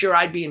caught, I'm sure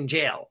I'd be in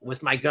jail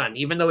with my gun,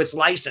 even though it's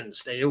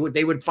licensed.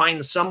 They would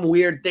find some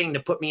weird thing to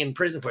put me in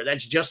prison for.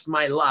 That's just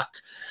my luck,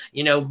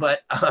 you know,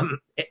 but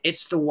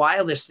it's the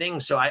wildest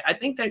thing. So I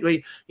think that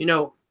you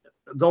know,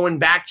 going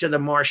back to the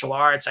martial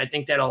arts, I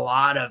think that a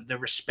lot of the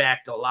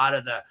respect, a lot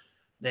of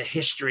the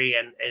history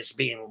is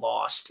being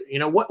lost. You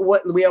know,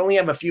 what we only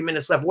have a few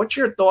minutes left. What's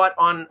your thought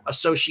on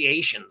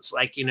associations?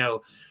 Like, you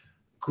know,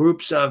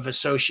 groups of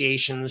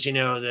associations, you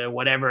know, the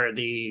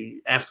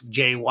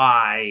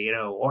FJY, you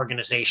know,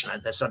 organization.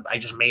 I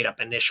just made up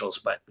initials,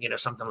 but, you know,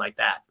 something like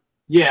that.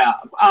 Yeah.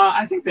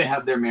 I think they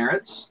have their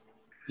merits,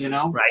 you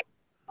know, right.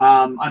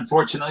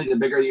 Unfortunately, the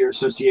bigger your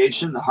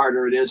association, the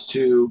harder it is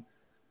to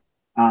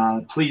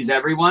please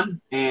everyone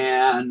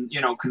and,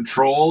 you know,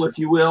 control, if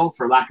you will,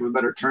 for lack of a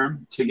better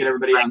term, to get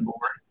everybody on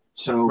board.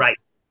 So,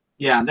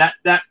 yeah,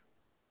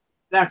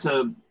 that's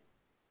a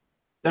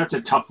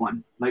tough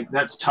one. Like,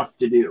 that's tough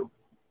to do.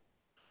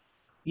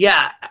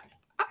 Yeah,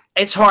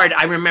 it's hard.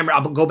 I remember,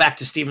 I'll go back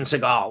to Steven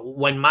Seagal.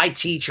 When my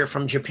teacher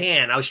from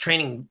Japan, I was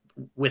training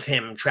with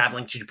him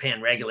traveling to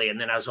Japan regularly. And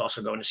then I was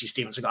also going to see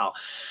Steven Seagal.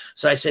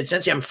 So I said,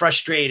 Sensei, I'm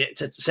frustrated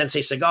to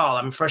Sensei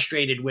Seagal. I'm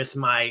frustrated with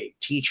my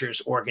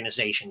teacher's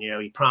organization. You know,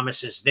 he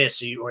promises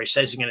this, or he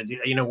says he's going to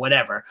do, you know,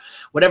 whatever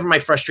my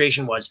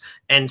frustration was.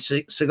 And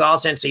Seagal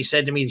Sensei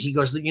said to me, he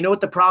goes, you know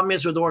what the problem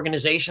is with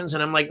organizations?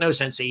 And I'm like, no,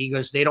 Sensei. He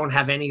goes, they don't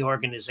have any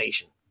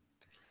organization.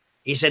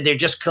 He said, they're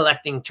just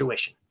collecting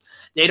tuition.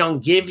 They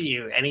don't give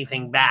you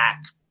anything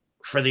back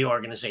for the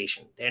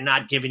organization. They're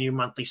not giving you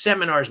monthly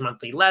seminars,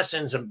 monthly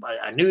lessons, a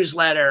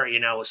newsletter, you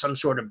know, some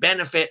sort of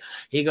benefit.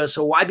 He goes,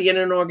 so why be in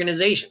an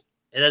organization?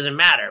 It doesn't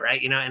matter,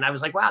 right? You know, and I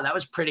was like, wow, that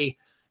was pretty,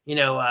 you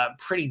know,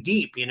 pretty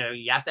deep. You know,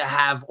 you have to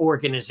have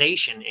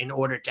organization in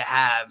order to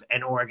have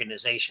an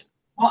organization.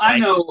 Well, right? I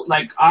know,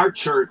 like our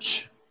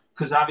church,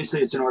 because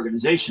obviously it's an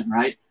organization,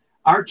 right?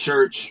 Our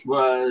church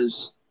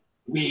was,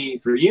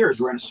 for years,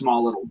 we're in a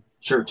small little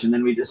church, and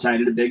then we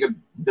decided to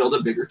build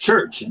a bigger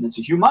church, and it's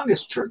a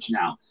humongous church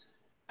now.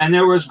 And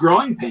there was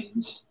growing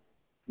pains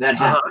that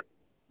happened.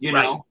 You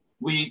know,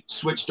 we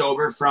switched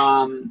over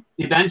from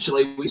the,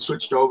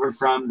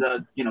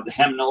 you know, the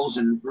hymnals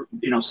and,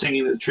 you know,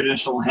 singing the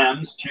traditional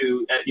hymns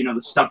to, you know,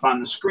 the stuff on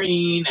the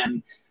screen,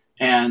 and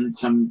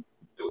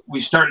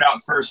we started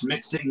out first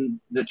mixing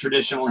the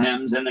traditional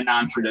hymns and the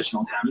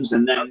non-traditional hymns.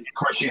 And then of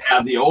course you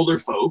have the older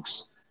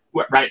folks,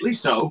 rightly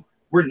so,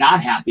 we're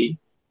not happy.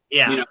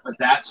 Yeah. You know, with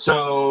that.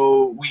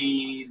 So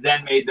we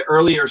then made the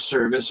earlier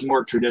service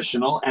more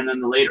traditional, and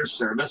then the later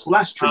service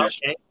less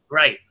traditional. Okay.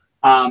 Right.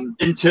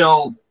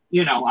 Until,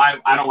 you know,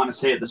 I don't want to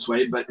say it this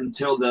way, but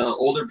until the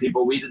older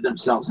people weeded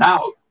themselves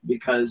out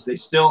because they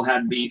still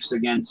had beefs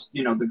against,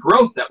 you know, the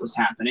growth that was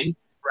happening.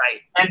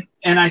 Right.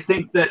 And I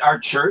think that our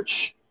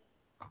church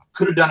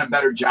could have done a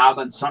better job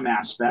on some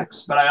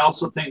aspects, but I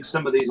also think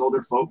some of these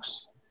older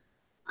folks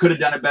could have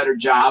done a better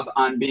job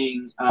on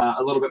being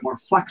a little bit more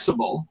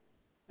flexible.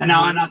 And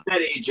now I'm not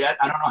that age yet.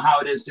 I don't know how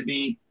it is to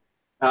be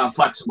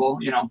flexible,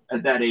 you know,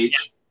 at that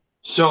age.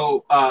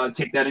 So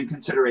take that in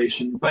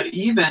consideration. But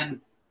even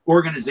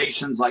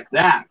organizations like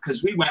that,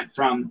 because we went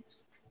from,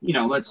 you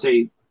know, let's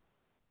say,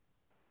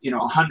 you know,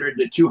 100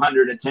 to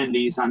 200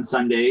 attendees on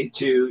Sunday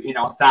to, you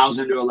know,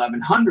 1,000 to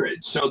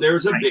 1,100. So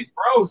there's a big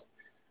growth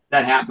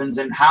that happens,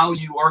 and how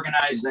you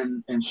organize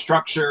and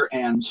structure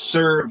and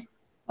serve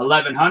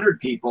 1,100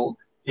 people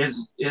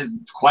is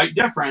quite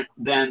different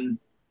than,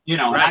 you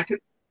know,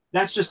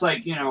 that's just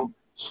like, you know,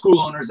 school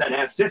owners that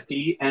have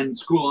 50 and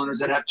school owners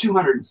that have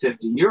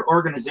 250. Your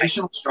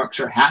organizational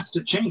structure has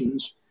to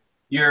change.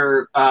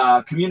 Your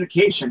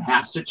communication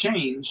has to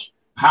change.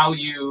 How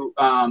you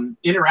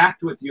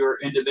interact with your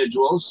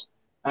individuals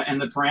and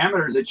the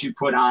parameters that you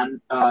put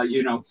on,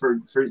 you know,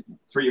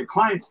 for your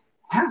clients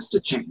has to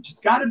change.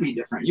 It's got to be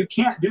different. You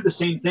can't do the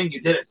same thing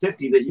you did at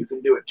 50 that you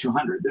can do at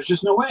 200. There's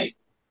just no way.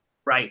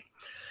 Right.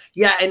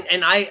 Yeah.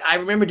 And I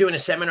remember doing a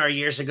seminar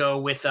years ago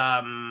with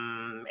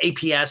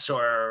APS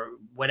or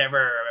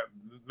whatever,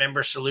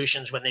 Member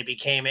Solutions, when they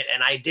became it.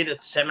 And I did a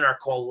seminar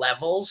called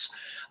Levels.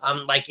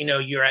 Like, you know,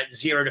 you're at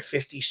 0 to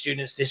 50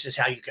 students. This is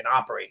how you can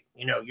operate.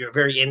 You know, you're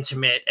very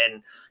intimate,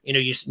 and, you know,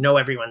 you know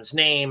everyone's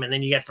name. And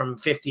then you get from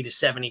 50 to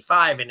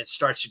 75 and it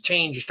starts to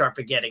change. You start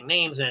forgetting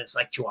names, and it's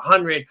like to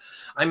 100.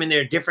 I mean,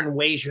 there are different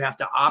ways you have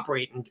to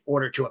operate in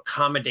order to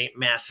accommodate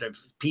massive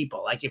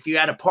people. Like if you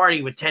had a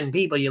party with 10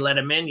 people, you let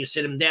them in, you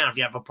sit them down. If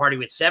you have a party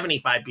with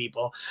 75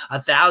 people,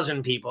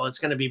 1,000 people, it's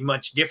going to be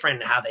much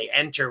different how they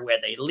enter, where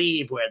they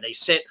leave, where they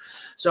sit.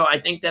 So I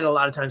think that a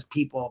lot of times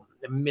people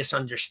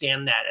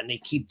misunderstand that, and they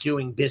keep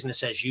doing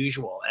business as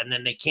usual, and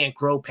then they can't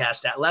grow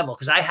past that level.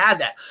 Because I had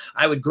that.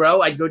 I would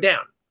grow, I'd go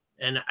down,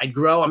 and I'd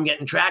grow, I'm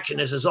getting traction,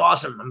 this is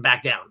awesome, I'm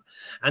back down,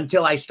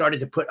 until I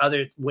started to put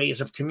other ways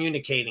of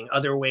communicating,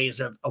 other ways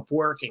of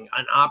working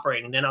and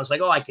operating. Then I was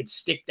like, oh, I could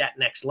stick that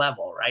next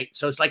level, right?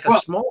 So it's like a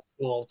small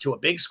school to a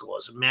big school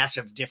is a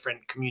massive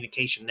different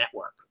communication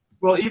network.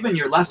 Well, even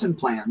your lesson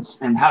plans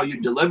and how you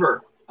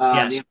deliver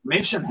the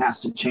information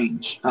has to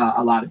change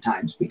a lot of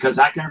times, because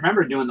I can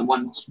remember doing the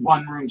one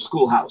room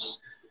schoolhouse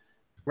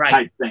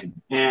type thing.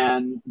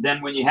 And then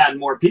when you had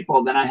more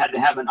people, then I had to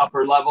have an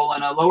upper level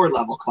and a lower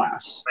level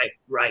class.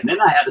 Right. And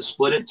then I had to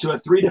split it to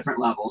 3 different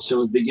levels. So it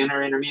was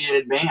beginner, intermediate,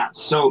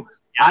 advanced. So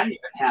I even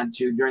had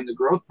to, during the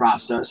growth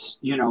process,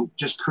 you know,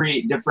 just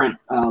create different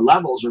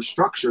levels or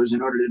structures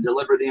in order to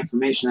deliver the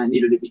information that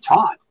needed to be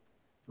taught.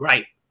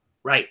 Right.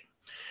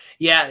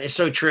 Yeah, it's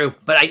so true.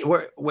 But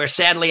we're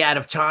sadly out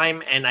of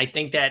time, and I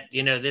think that,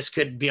 you know, this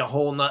could be a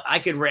whole nother, I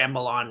could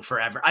ramble on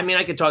forever. I mean,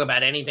 I could talk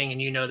about anything,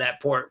 and you know that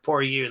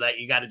poor you, that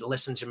you got to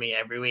listen to me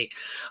every week.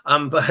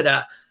 But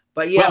yeah,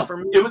 well, for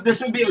me,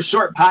 this would be a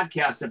short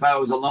podcast if I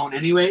was alone,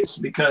 anyways,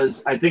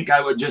 because I think I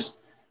would just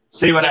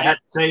say what I had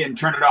to say and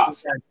turn it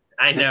off.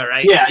 I know,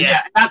 right?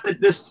 Yeah. Not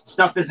that this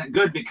stuff isn't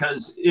good,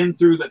 because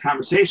through the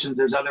conversations,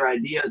 there's other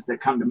ideas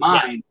that come to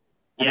mind,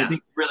 and I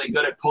think you're really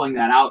good at pulling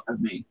that out of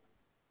me.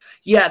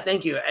 Yeah,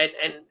 thank you.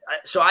 And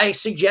so I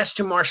suggest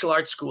to martial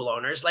arts school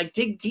owners, like,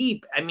 dig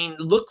deep. I mean,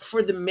 look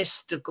for the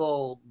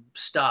mystical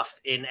stuff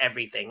in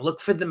everything.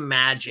 Look for the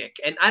magic.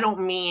 And I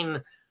don't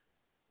mean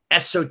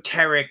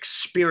esoteric,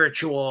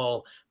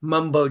 spiritual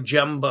mumbo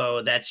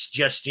jumbo that's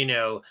just,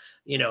 that,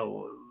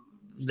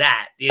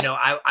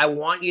 I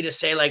want you to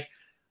say, like,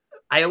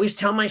 I always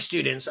tell my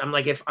students, I'm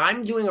like, if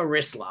I'm doing a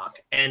wrist lock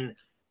and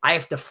I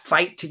have to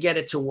fight to get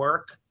it to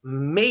work,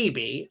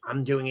 maybe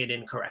I'm doing it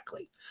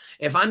incorrectly.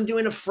 If I'm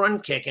doing a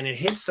front kick and it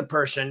hits the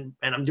person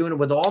and I'm doing it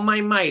with all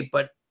my might,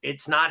 but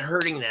it's not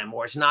hurting them,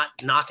 or it's not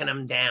knocking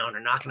them down or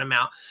knocking them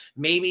out,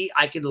 maybe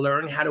I could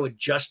learn how to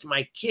adjust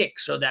my kick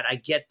so that I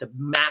get the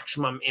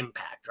maximum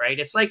impact, right?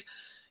 It's like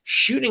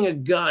shooting a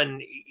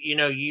gun.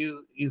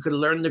 You could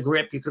learn the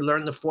grip, you could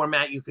learn the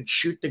format, you could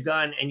shoot the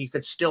gun, and you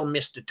could still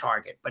miss the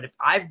target. But if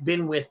I've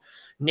been with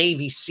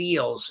Navy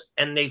SEALs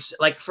and they've,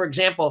 like, for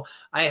example,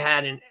 I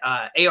had an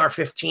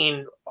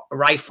AR-15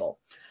 rifle,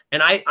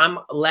 and I'm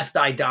left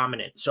eye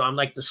dominant. So I'm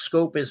like, the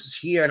scope is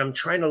here and I'm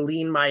trying to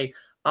lean my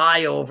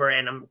eye over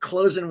and I'm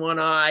closing one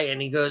eye.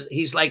 And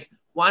he's like,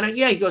 why don't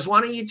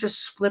you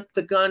just flip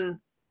the gun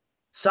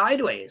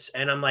sideways?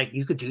 And I'm like,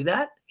 you could do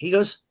that? He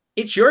goes,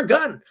 it's your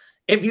gun.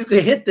 If you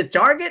could hit the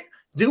target,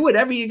 do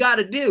whatever you got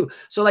to do.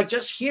 So, like,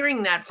 just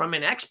hearing that from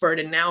an expert,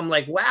 and now I'm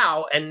like,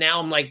 wow. And now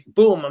I'm like,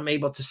 boom, I'm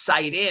able to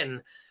sight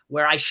in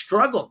where I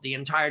struggled the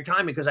entire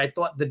time because I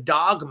thought the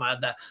dogma,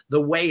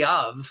 the way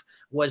of,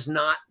 was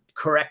not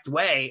correct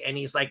way. And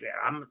he's like,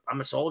 I'm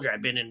a soldier.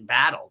 I've been in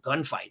battle,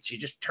 gunfights. You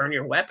just turn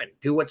your weapon,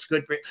 do what's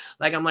good for you.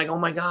 Like, I'm like, oh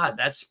my God,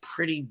 that's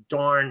pretty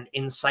darn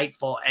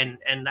insightful. And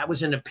that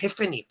was an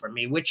epiphany for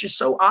me, which is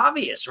so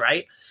obvious,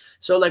 right?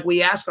 So, like,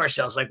 we ask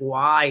ourselves, like,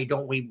 why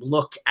don't we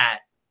look at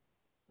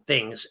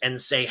things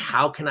and say,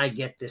 how can I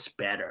get this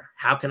better?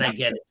 How can I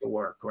get it to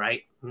work?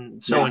 Right.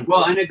 And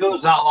it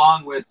goes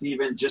along with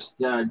even just,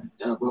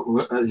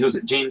 was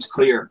it James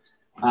Clear,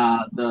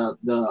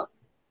 the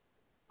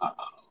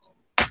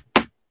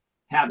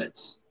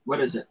habits. What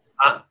is it?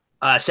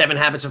 7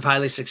 Habits of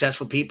Highly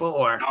Successful People,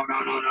 or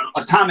no.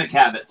 Atomic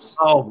Habits.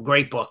 Oh,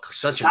 great book.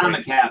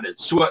 Atomic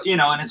Habits. So,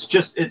 and it's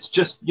just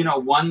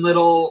one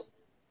little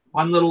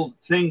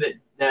thing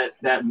that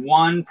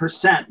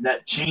 1%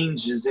 that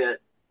changes it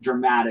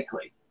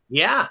dramatically.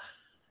 Yeah.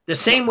 The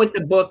same with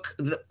the book,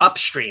 The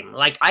Upstream.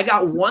 Like, I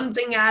got one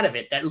thing out of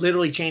it that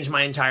literally changed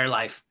my entire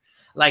life.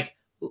 Like,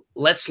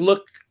 let's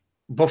look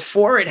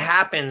before it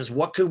happens,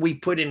 what could we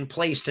put in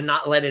place to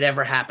not let it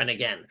ever happen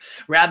again?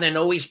 Rather than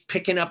always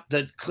picking up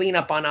the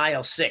cleanup on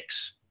aisle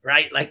 6,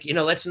 right? Like,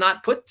 let's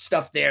not put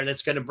stuff there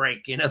that's going to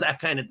break, that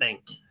kind of thing.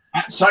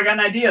 So I got an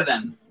idea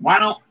then. Why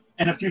don't,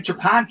 in a future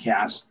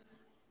podcast,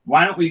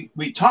 why don't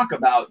we talk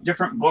about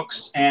different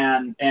books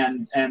and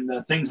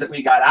the things that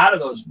we got out of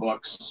those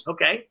books?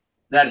 Okay.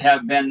 That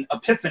have been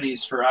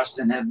epiphanies for us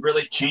and have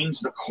really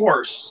changed the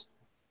course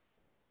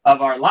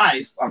of our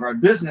life, of our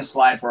business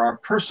life, or our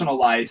personal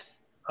life.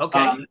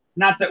 Okay.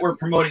 Not that we're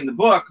promoting the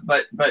book,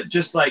 but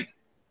just like,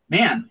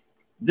 man,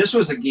 this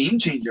was a game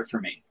changer for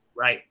me.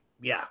 Right.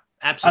 Yeah,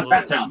 absolutely.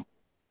 How's that sound?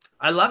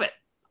 I love it.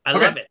 I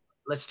love it.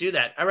 Let's do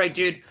that. All right,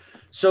 dude.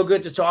 So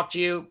good to talk to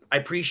you. I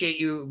appreciate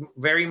you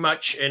very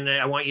much. And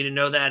I want you to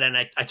know that. And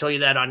I told you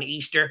that on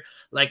Easter,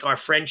 like, our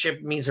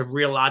friendship means a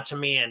real lot to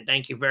me. And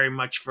thank you very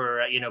much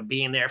for,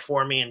 being there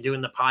for me and doing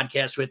the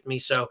podcast with me.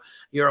 So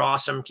you're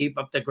awesome. Keep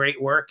up the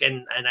great work.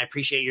 And I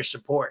appreciate your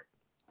support.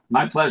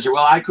 My pleasure.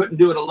 Well, I couldn't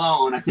do it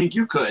alone. I think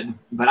you could,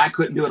 but I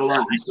couldn't do it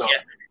alone. So.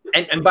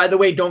 Yeah. And by the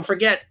way, don't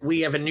forget, we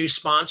have a new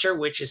sponsor,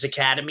 which is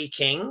Academy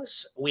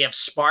Kings. We have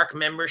Spark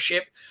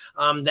membership.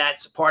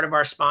 That's part of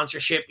our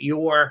sponsorship.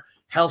 Your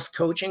health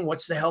coaching.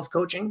 What's the health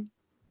coaching?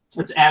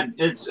 It's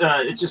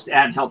just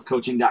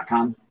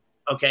addhealthcoaching.com.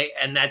 Okay.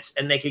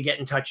 And they could get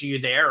in touch with you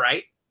there,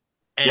 right?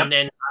 And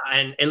then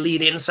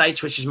Elite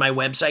Insights, which is my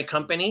website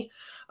company.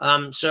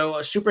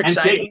 So super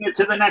excited. And taking it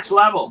to the next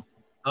level.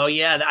 Oh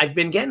yeah. I've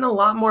been getting a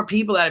lot more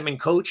people that I've been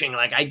coaching.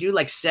 Like, I do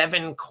like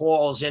 7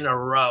 calls in a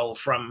row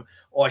from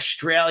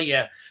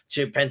Australia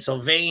to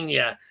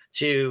Pennsylvania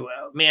to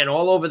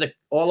all over the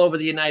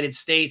United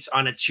States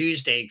on a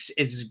Tuesday.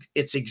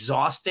 It's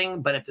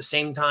exhausting, but at the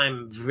same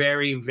time,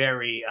 very,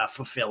 very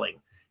fulfilling.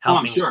 Oh,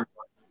 I'm sure.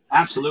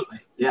 Absolutely.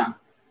 Yeah.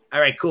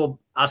 All right, cool.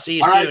 I'll see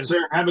you soon. All right,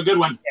 sir. Have a good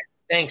one.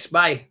 Thanks.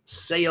 Bye.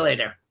 See you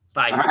later.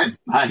 Bye. All right.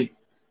 Bye.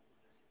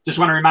 Just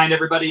want to remind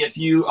everybody, if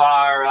you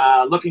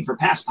are looking for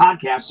past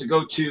podcasts, to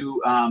go to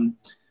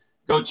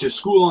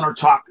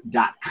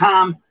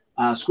schoolownertalk.com.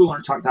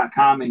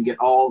 schoolownertalk.com, and get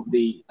all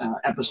the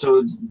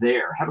episodes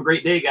there. Have a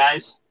great day,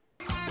 guys.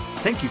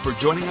 Thank you for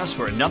joining us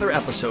for another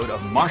episode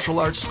of Martial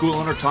Arts School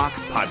Owner Talk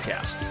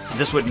podcast.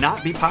 This would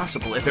not be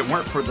possible if it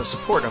weren't for the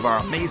support of our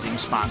amazing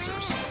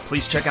sponsors.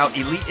 Please check out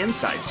Elite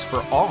Insights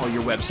for all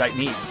your website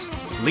needs.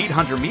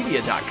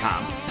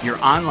 LeadHunterMedia.com, your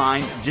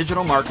online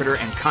digital marketer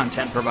and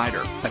content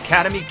provider.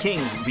 Academy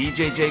Kings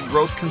BJJ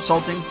Growth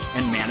Consulting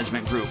and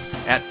Management Group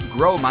at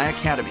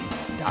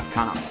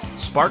GrowMyAcademy.com.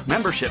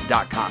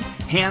 SparkMembership.com,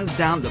 hands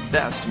down the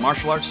best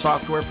martial arts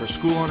software for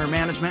school owner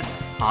management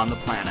on the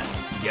planet.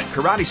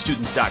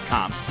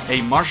 GetKarateStudents.com,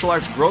 a martial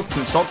arts growth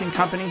consulting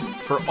company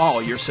for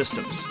all your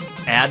systems.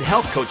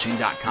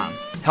 AddHealthCoaching.com,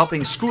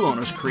 helping school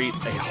owners create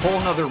a whole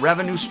nother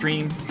revenue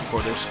stream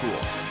for their school.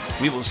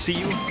 We will see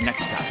you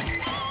next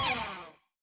time.